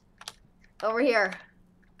 Over here.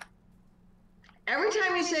 Every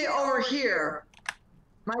time you say over here,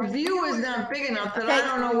 my view is not big enough that I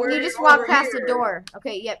don't know where you just walked past the door.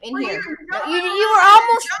 Okay, yep, in Well, here. you're No, you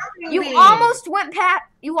jumping were almost me.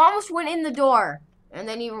 you almost went in the door and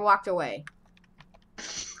then you walked away.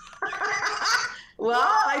 Well,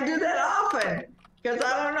 I do that often because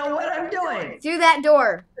I don't know what I'm doing. Through that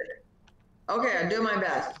door. Okay, I do my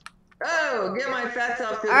best. Oh, get my fat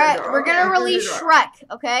self through All the right, door. we're Okay, gonna I'm through the release door. Shrek,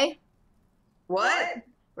 okay? What?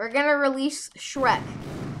 We're gonna release Shrek.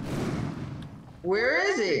 Where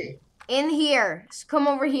is he? In here. So come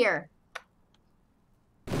over here.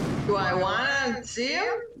 Do I want to see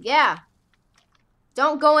him? Yeah.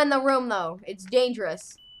 Don't go in the room though. It's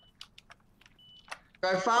dangerous. Do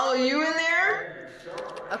I follow you in there?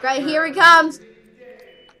 Okay, here he comes.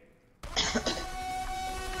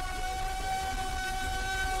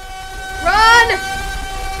 Run!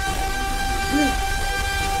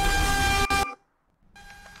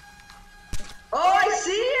 Oh, I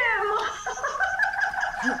see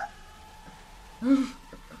him!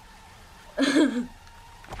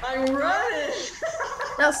 I'm running!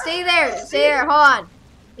 No, stay there. Stay there. Hold on.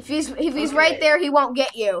 If he's right there, he won't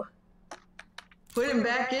get you. Put him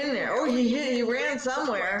back in there. Oh, he ran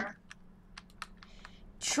somewhere.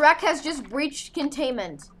 Shrek has just breached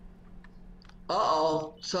containment.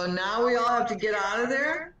 Uh-oh. So now we all have to get out of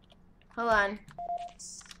there? Hold on.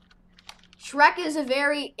 Shrek is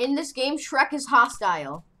in this game, Shrek is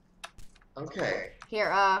hostile. Okay.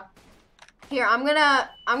 Here, I'm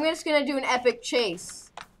just gonna do an epic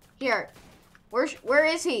chase. Here. Where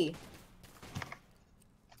is he?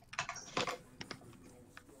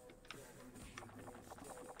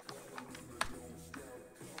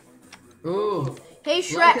 Ooh. Hey, Like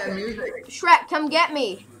Shrek. that music. Shrek, come get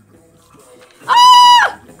me.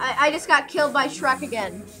 Ah! I just got killed by Shrek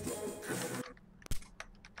again.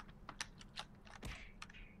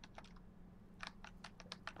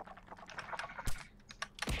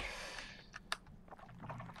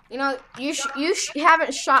 You know, you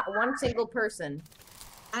haven't shot one single person.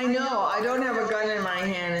 I know. I don't have a gun in my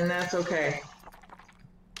hand, and that's okay.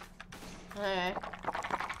 Alright.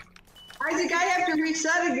 Isaac, I have to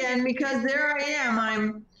reset again because there I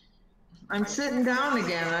am. I'm sitting down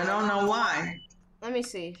again. I don't know why. Let me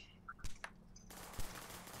see.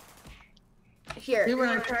 Here. See, when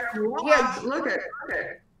I try to walk, Here. look at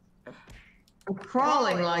it. I'm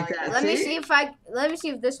crawling like that. Let me see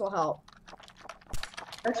if this will help.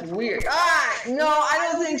 That's weird. Ah, no, I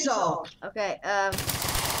don't think so. Okay,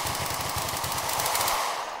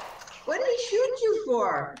 What did he shoot you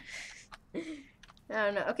for? I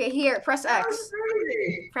don't know. Okay, here, press That was X.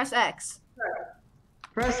 crazy. Press X.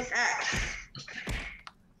 Press X.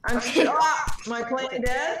 I'm Okay. Am I playing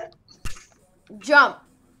dead? Jump.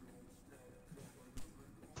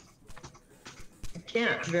 I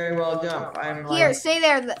can't very well jump. I'm like, Here, stay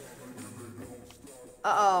there.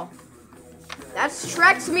 Uh-oh. That's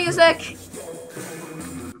Shrek's music.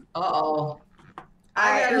 uh-oh.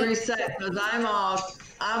 I Alright, gotta reset because I'm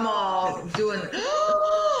all doing.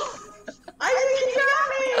 I think he got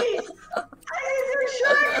me! I think you're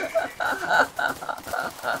Shrek!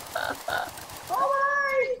 Oh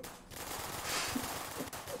my!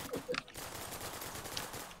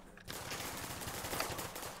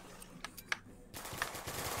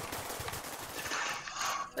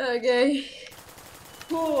 Okay.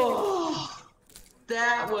 Oh,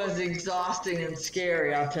 that was exhausting and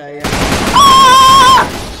scary, I'll tell you. Ah!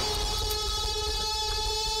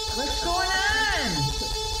 What's going on?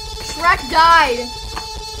 Shrek died.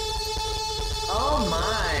 Oh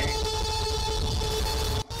my.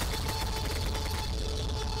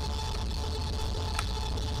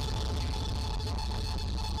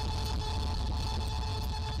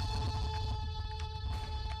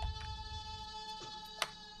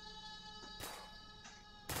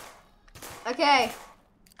 Okay.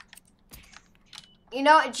 You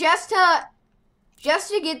know, just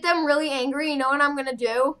to get them really angry, you know what I'm gonna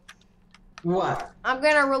do? What? I'm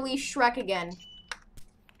gonna release Shrek again.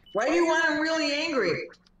 Why do you want him really angry?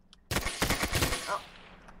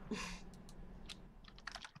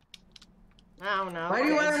 I don't know. Why do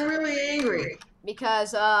you want him really angry?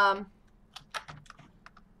 Because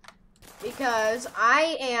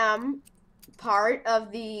I am part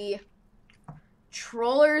of the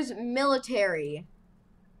Trollers military.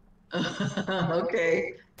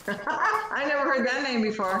 Okay. I never heard that name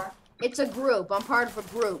before. It's a group. I'm part of a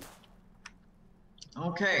group.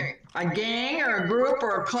 Okay. A gang or a group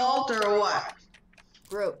or a cult or what?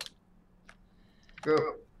 Group.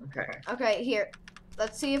 Group. Okay. Okay, here.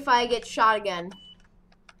 Let's see if I get shot again.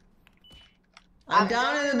 I'm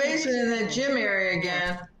down in the basement in the gym area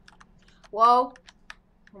again. Whoa.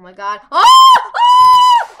 Oh my god. Oh!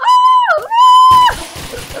 Oh!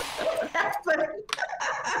 What happened?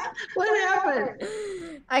 What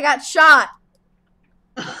happened? I got shot.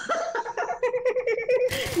 You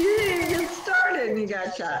didn't even get started and you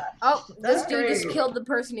got shot. Oh, this That's dude just crazy. killed the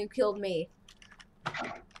person who killed me.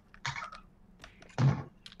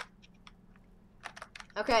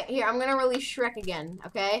 Okay, here, I'm gonna release Shrek again,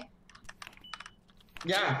 okay?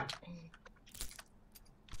 Yeah.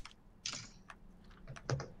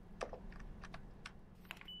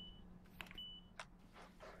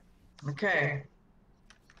 Okay.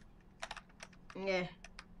 Yeah.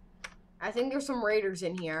 I think there's some raiders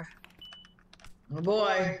in here. Oh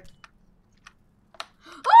boy.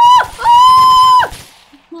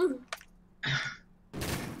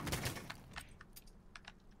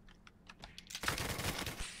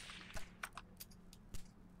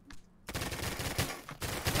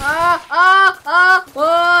 Ah! Ah! Ah! Ah!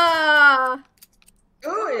 Ah!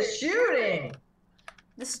 Who is shooting?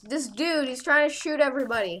 This dude, he's trying to shoot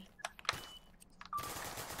everybody.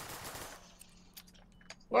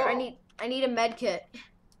 Here, Whoa. I need a med kit.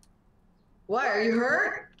 What, are you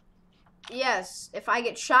hurt? Yes, if I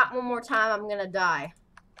get shot one more time, I'm gonna die.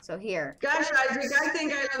 So here. Gosh, Isaac, I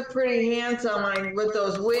think I look pretty handsome with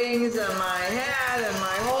those wings and my hat and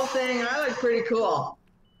my whole thing. I look pretty cool.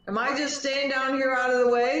 Am I just staying down here out of the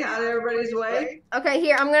way, out of everybody's way? Okay,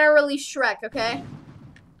 here, I'm gonna release Shrek, okay?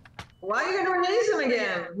 Why are you gonna release him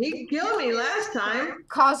again? He killed me last time.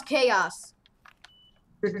 Cause chaos.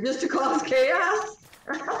 Just to cause chaos?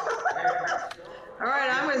 All right,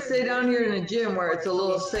 I'm gonna stay down here in the gym where it's a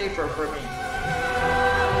little safer for me.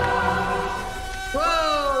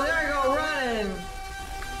 Whoa, there I go running.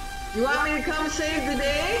 You want me to come save the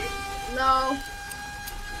day? No,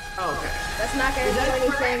 Okay. that's not gonna Is that do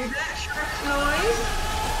Shrek? anything. Is that Shrek's noise?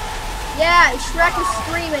 Yeah, Shrek is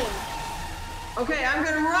screaming. Okay, I'm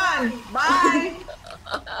gonna run. Bye.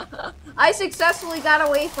 I successfully got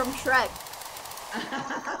away from Shrek.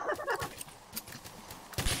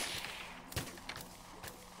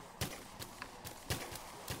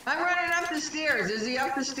 I'm running up the stairs. Is he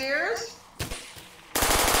up the stairs?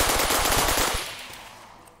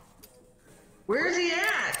 Where's he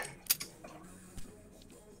at?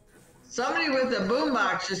 Somebody with a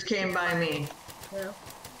boombox just came by me. Yeah.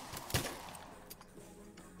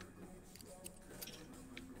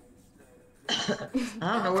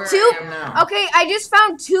 I don't know where I am now. Okay, I just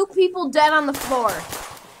found 2 people dead on the floor.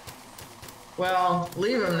 Well,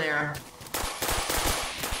 leave him there.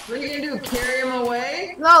 What are you gonna do? Carry him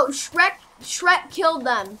away? No, Shrek killed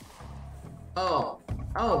them. Oh.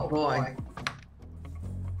 Oh boy.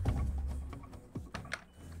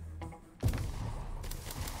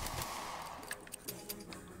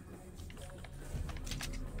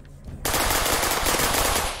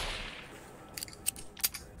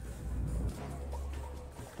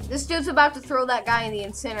 This dude's about to throw that guy in the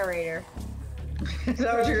incinerator. Is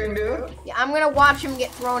that what you're gonna do? Yeah, I'm gonna watch him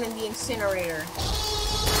get thrown in the incinerator.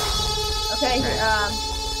 Okay, alright.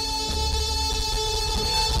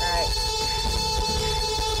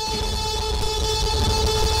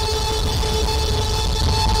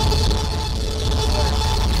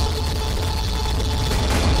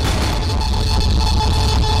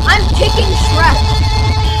 I'm kicking Shrek!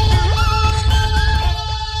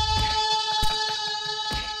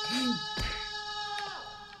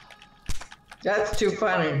 That's too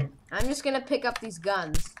funny. I'm just gonna pick up these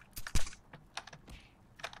guns.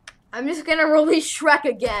 I'm just gonna release Shrek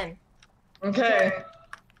again. Okay.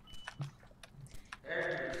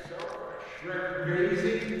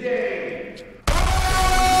 Amazing day.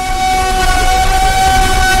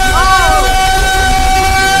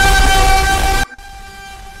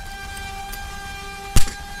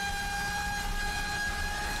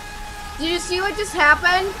 Did you see what just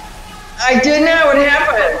happened? I did not. What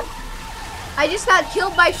happened? I just got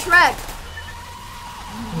killed by Shrek.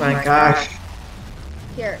 Oh my gosh.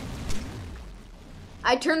 Here.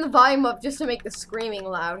 I turned the volume up just to make the screaming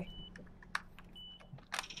loud.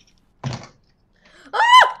 Ah!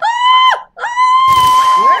 Ah!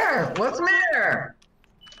 Ah! Where? What's the matter?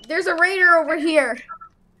 There's a raider over here.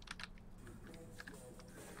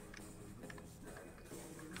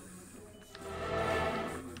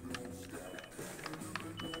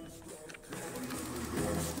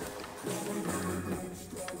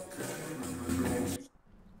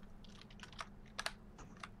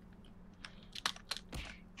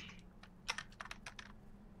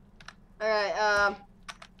 Alright,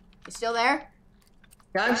 you still there?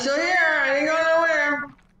 I'm still here. I ain't going nowhere.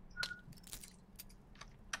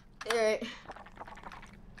 Alright.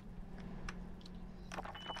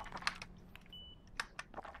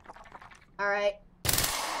 Alright.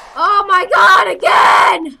 Oh my god,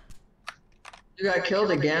 again! You got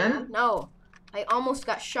killed again? No, I almost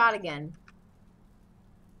got shot again.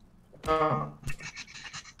 Oh.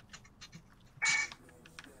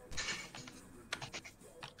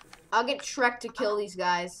 I'll get Shrek to kill these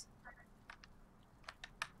guys.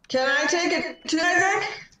 Can I take it to Isaac?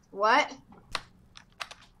 What?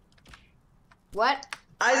 What?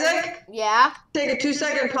 Isaac? Yeah? Take a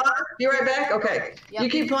 2-second pause. Be right back? Okay. Yep. You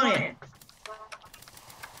keep playing.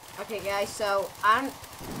 Okay, guys, so I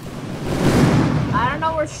don't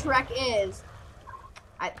know where Shrek is.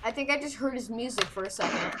 I think I just heard his music for a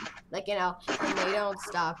second. Like, you know, and they don't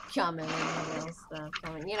stop coming, and they don't stop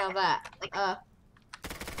coming. You know that.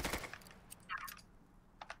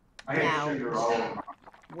 I had sugar all over my.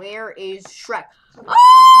 Where is Shrek? Ah!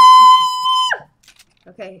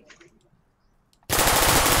 Okay.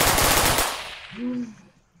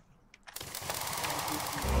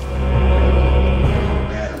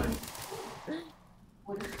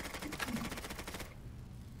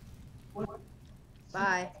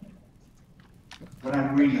 Bye. What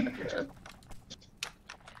I'm reading here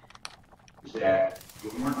is that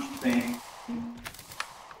you weren't saying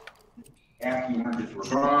after the oranges were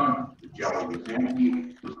gone, the jelly was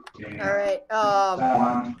empty. All right. That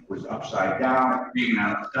one was upside down, being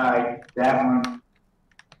outside. That one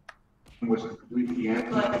was completely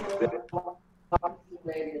empty.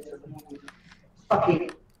 Okay.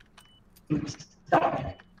 Stop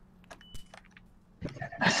it.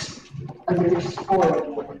 I'm going to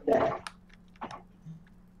spoil with that.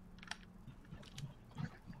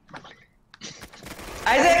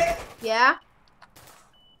 Isaac? Yeah?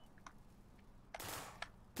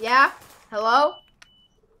 Yeah? Hello?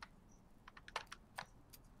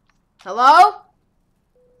 Hello?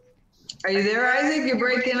 Are you there, Isaac? You're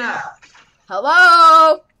breaking up.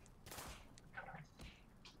 Hello?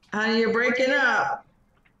 Honey, you're breaking up.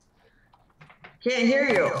 Can't hear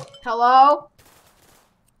you. Hello?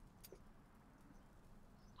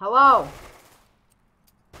 Hello?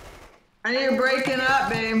 Honey, you're breaking up,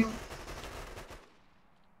 babe.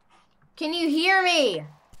 Can you hear me?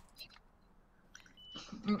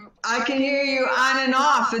 I can hear you on and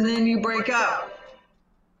off, and then you break up.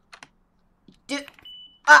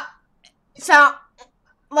 Sound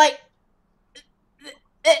like...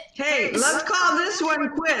 Hey, let's call this one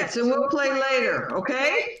quits, and we'll play later,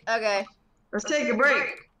 okay? Okay. Let's take a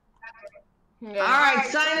break. Okay. All right,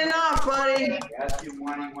 signing off, buddy.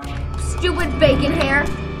 Stupid bacon hair.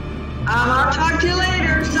 I'll talk to you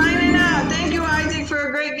later. Signing out. Thank you, Isaac, for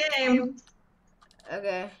a great game.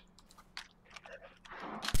 Okay.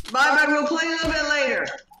 Bye-bye. We'll play a little bit later.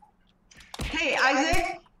 Hey,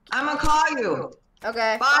 Isaac, I'm going to call you.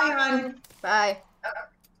 Okay. Bye, hon. Bye.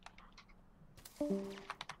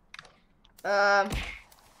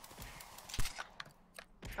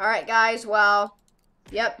 Alright, guys, well,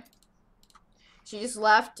 yep. She just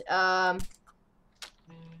left,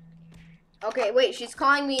 okay, wait, she's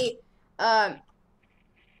calling me,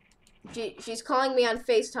 she's calling me on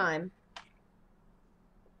FaceTime.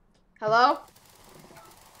 Hello?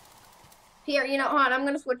 Here, you know, hon, I'm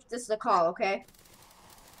gonna switch this to call, okay?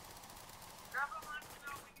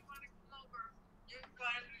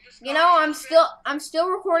 You know, I'm still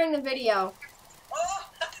recording the video. Oh,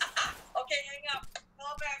 okay, hang up.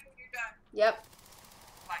 Call back when you're done. Yep.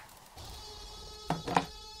 Bye.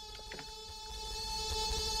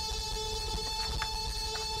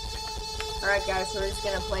 Alright, guys, so we're just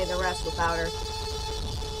gonna play the rest without her.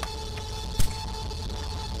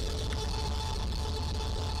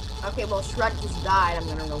 Okay, well, Shrek just died. I'm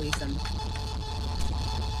gonna release him.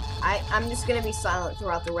 I'm just gonna be silent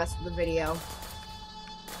throughout the rest of the video.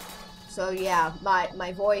 So yeah,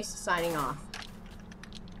 my voice signing off.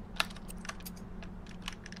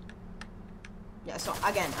 Yeah, so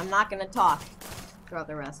again, I'm not gonna talk throughout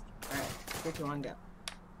the rest. Alright, 3, 2, 1, go.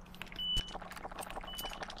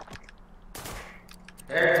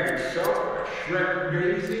 Have yourself a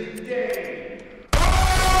Shrek-amazing day.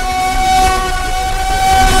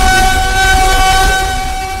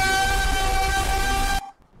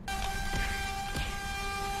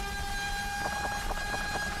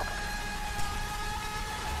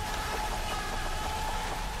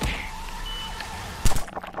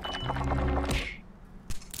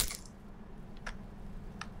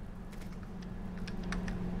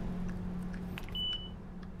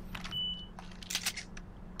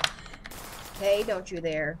 Hey, don't you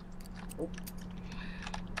there. Oh.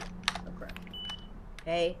 Oh, crap.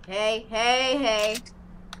 Hey, hey, hey, hey.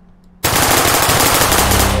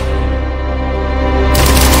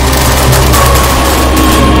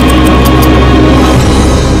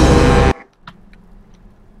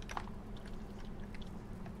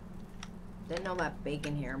 Didn't know that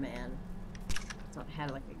bacon hair man. I thought it had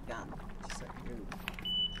like a gun. Just like, dude.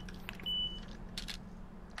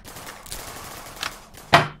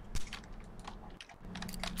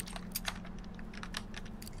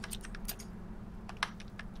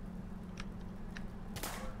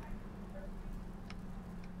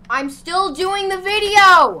 I'm still doing the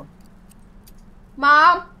video!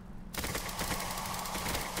 Mom?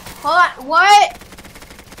 Hold on, what?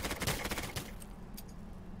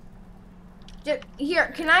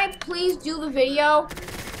 Here, can I please do the video?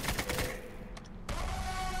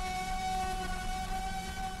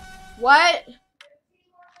 What?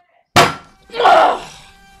 Ugh.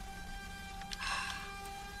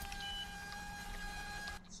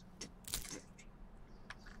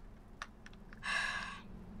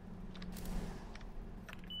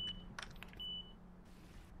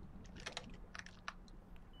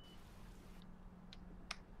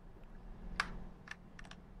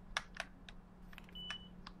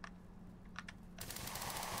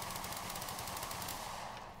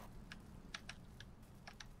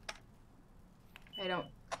 I don't.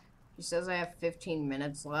 She says I have 15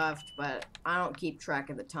 minutes left, but I don't keep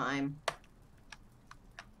track of the time.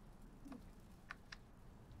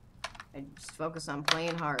 I just focus on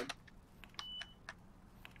playing hard.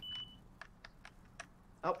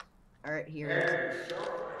 Oh, alright, here it is. And so,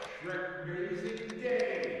 a Shrek-mazing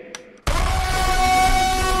day.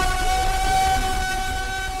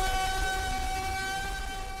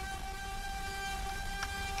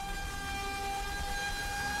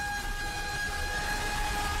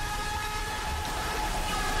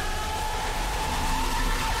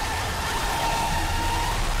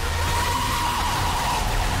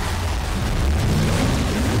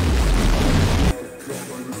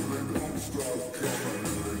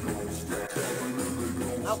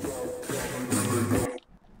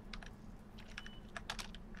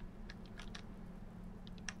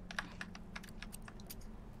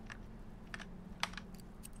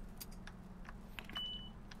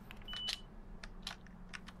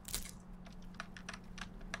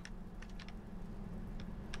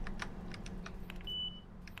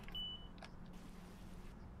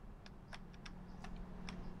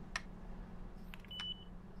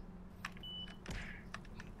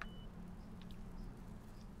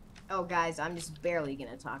 Oh, guys, I'm just barely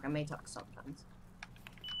gonna talk. I may talk sometimes.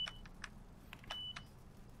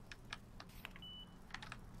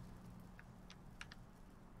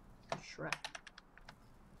 Shrek.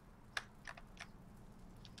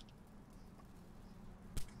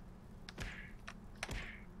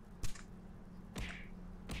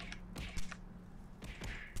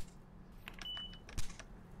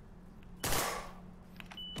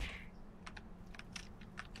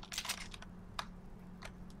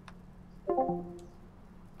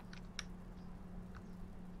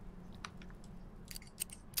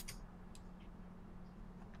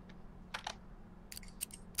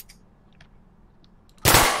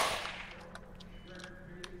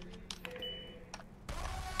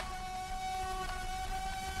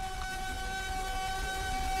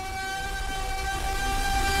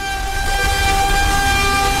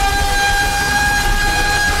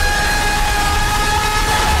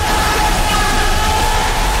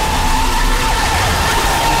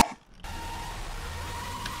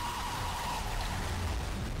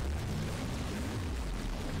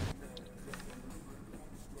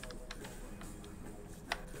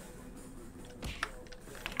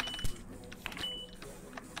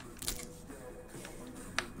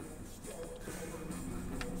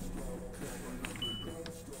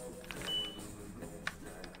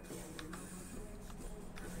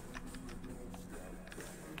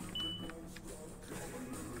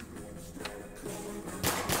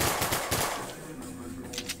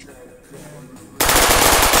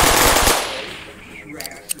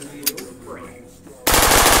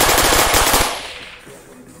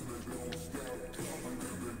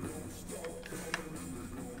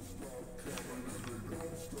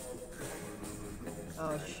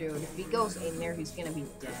 Oh shoot, if he goes in there, he's gonna be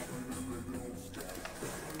dead.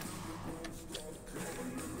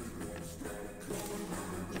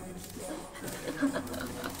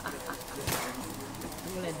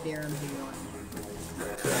 I'm gonna dare him to go in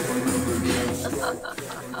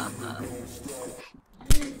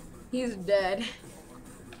there. He's dead.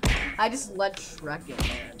 I just let Shrek in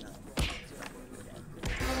there.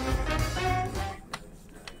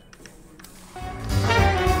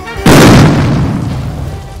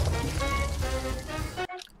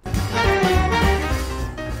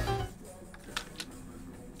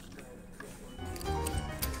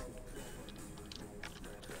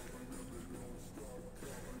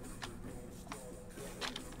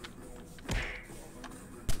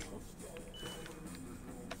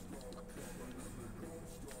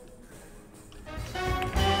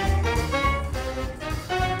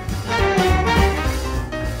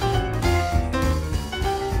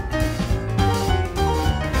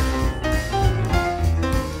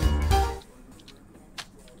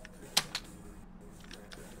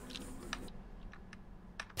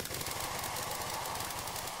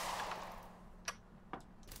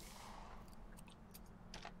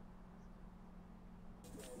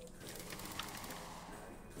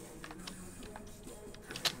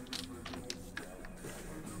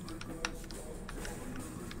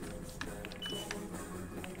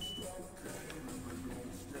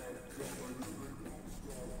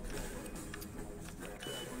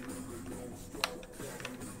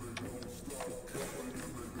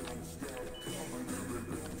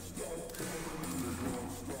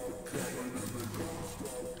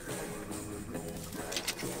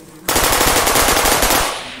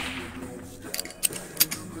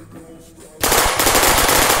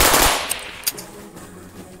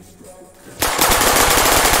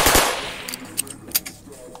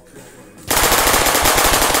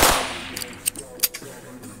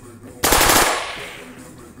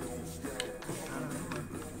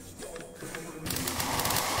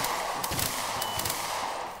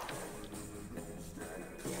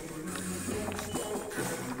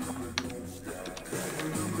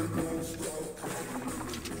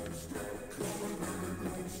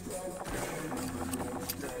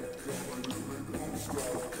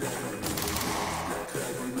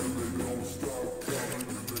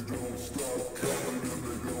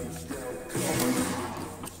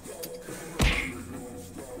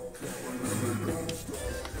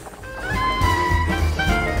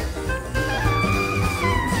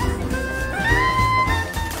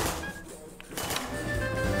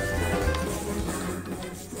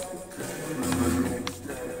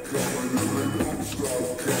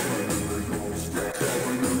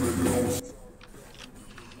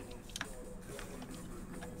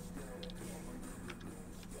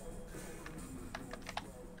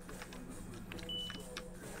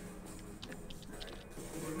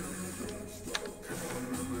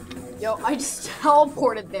 Yo, I just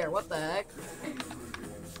teleported there. What the heck?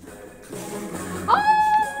 Ah!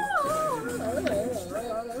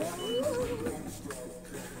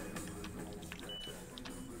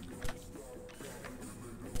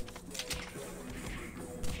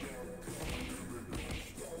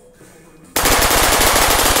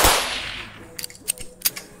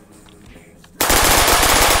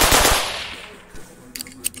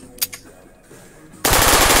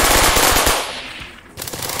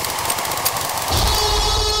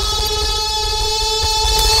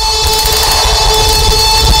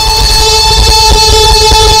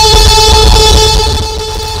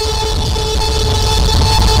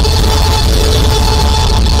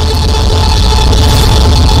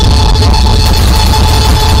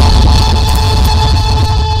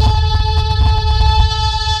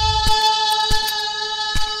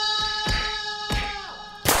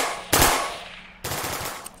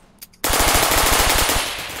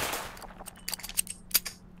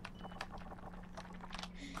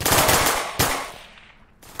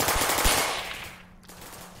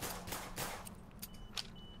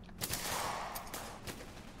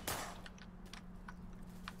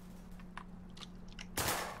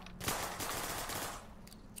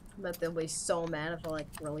 I bet they'll be so mad if I like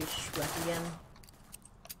release Shrek again.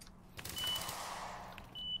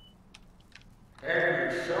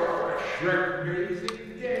 Have yourself a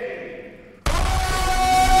Shrek-amazing day.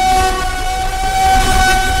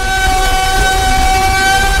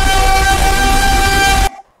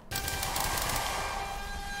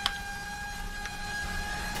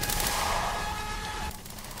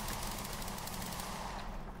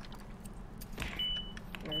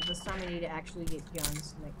 Yeah, this time I need to actually get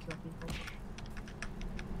guns and like kill people.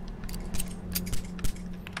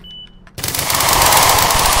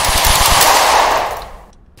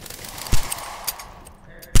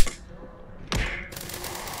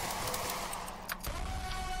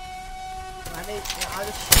 I'll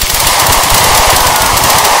just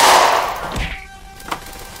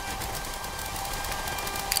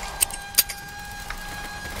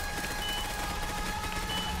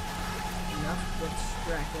enough with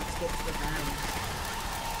Shrek. Let's get to the balance.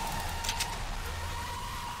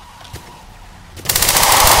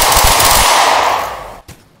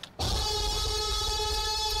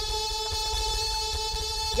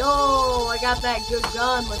 Yo, I got that good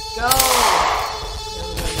gun. Let's go.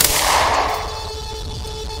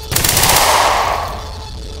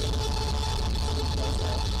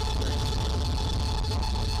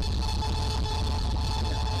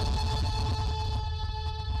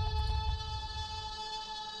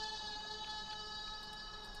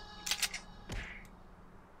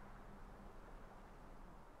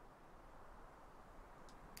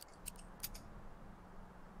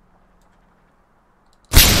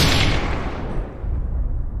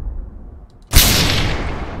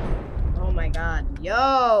 Oh my god,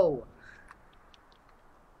 yo!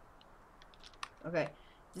 Okay,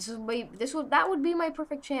 that would be my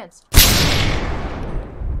perfect chance.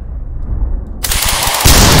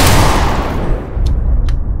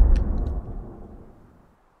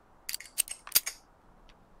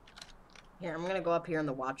 Here, I'm gonna go up here in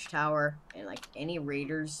the watchtower, and like any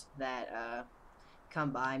raiders that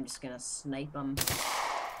come by, I'm just gonna snipe them.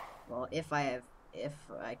 Well, if I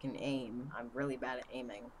can aim, I'm really bad at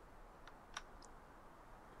aiming.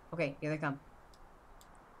 Okay, here they come.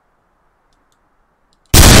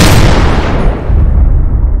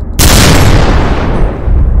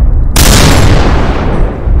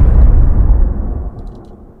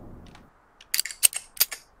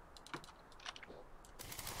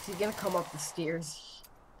 Is he gonna come up the stairs?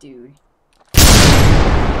 Dude.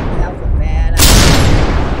 That was a bad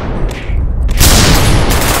idea.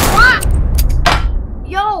 What?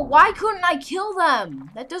 Yo, why couldn't I kill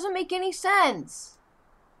them? That doesn't make any sense.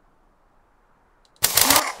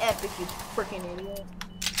 Not epic, you freaking idiot.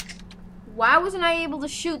 Why wasn't I able to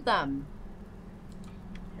shoot them?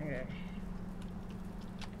 Okay.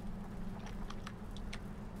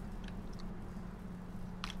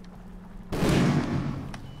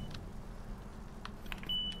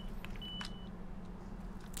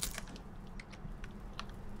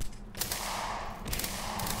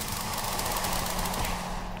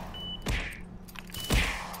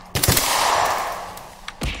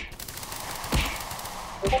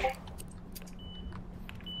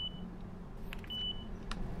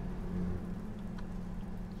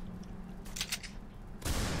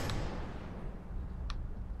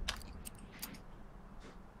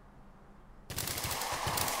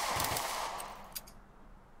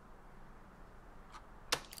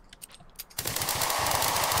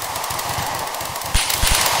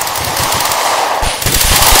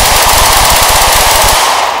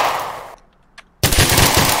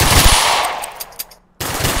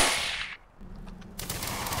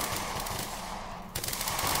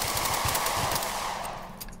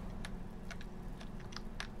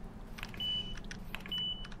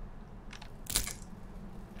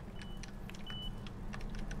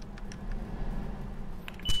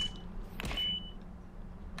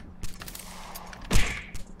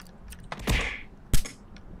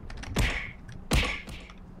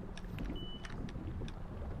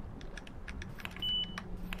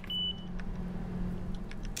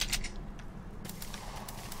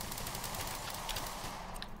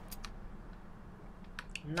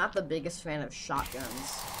 I'm not the biggest fan of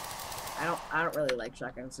shotguns. I don't really like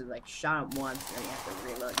shotguns. So like shot them once and then you have to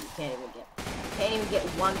reload. You can't even get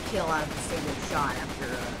one kill out of a single shot after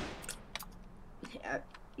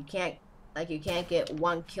you can't get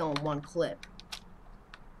one kill in one clip.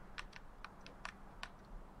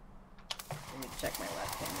 Let me check my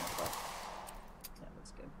left hand real quick. Yeah,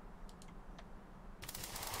 that's good.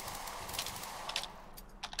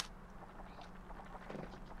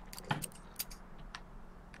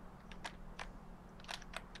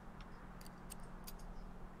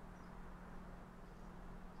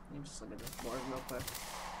 Let me just look at this board real quick.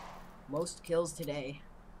 Most kills today.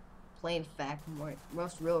 Plain fact,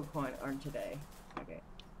 most real coin earned today. Okay.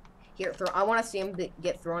 Here, I want to see him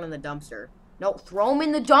get thrown in the dumpster. No, throw him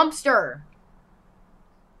in the dumpster!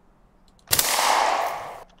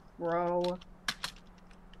 Throw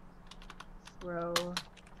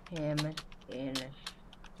him in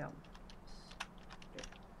dumpster.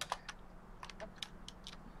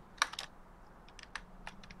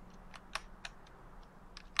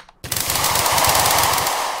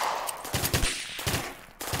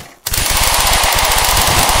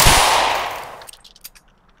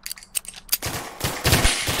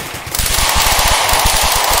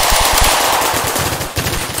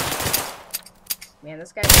 Man,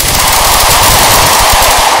 this guy.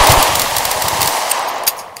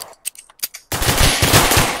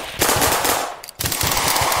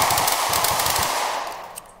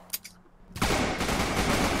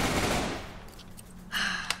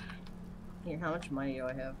 Here, how much money do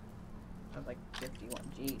I have? I have like 51.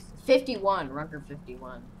 Jeez. 51. Runker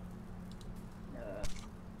 51.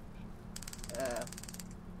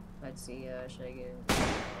 Let's see. Should I get?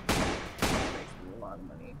 A lot of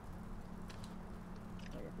money.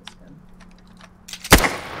 I get this gun.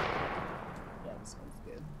 Yeah, this one's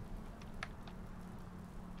good.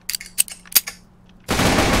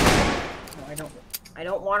 No, I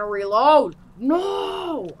don't want to reload.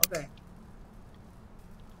 No. Okay.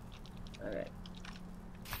 Alright.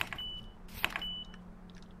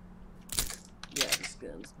 Yeah, this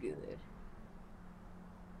gun's good.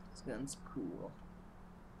 This gun's cool.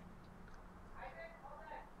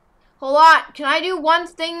 Hold on. Can I do one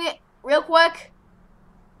thing real quick?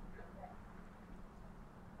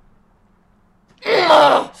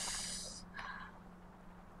 Ugh.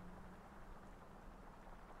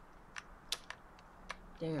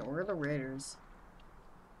 Dang it, where are the raiders?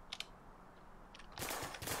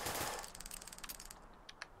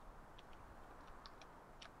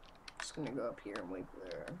 Just gonna go up here and wait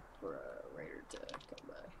for a raider to come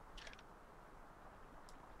by.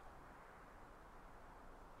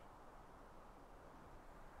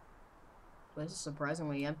 Place is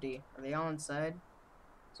surprisingly empty. Are they all inside?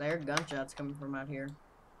 So I heard gunshots coming from out here.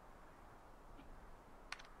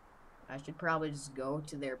 I should probably just go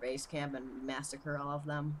to their base camp and massacre all of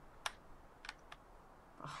them.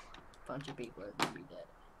 Oh, a bunch of people are gonna be dead.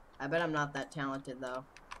 I bet I'm not that talented though.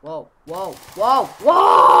 Whoa, whoa, whoa,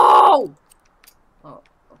 whoa! Oh,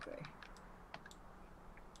 okay.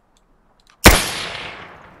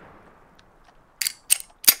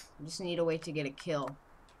 I just need a way to get a kill.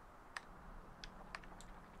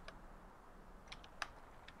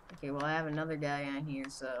 Okay, well I have another guy on here,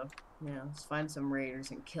 so, you know, let's find some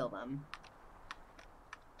raiders and kill them.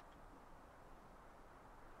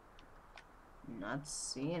 Not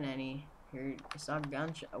seeing any. Here, I saw a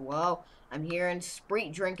gunshot. Whoa, I'm hearing spree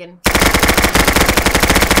drinking.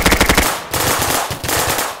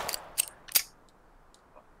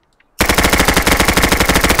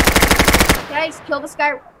 Guys, kill this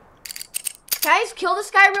guy. Guys, kill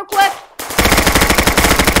this guy real quick.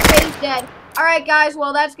 Okay, he's dead. Alright guys,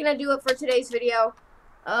 well that's gonna do it for today's video.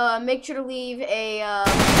 Make sure to leave a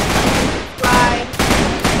subscribe,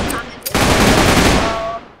 comment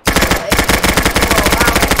below,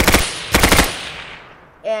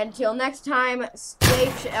 and until next time,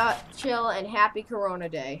 stay chill and happy Corona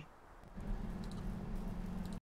Day.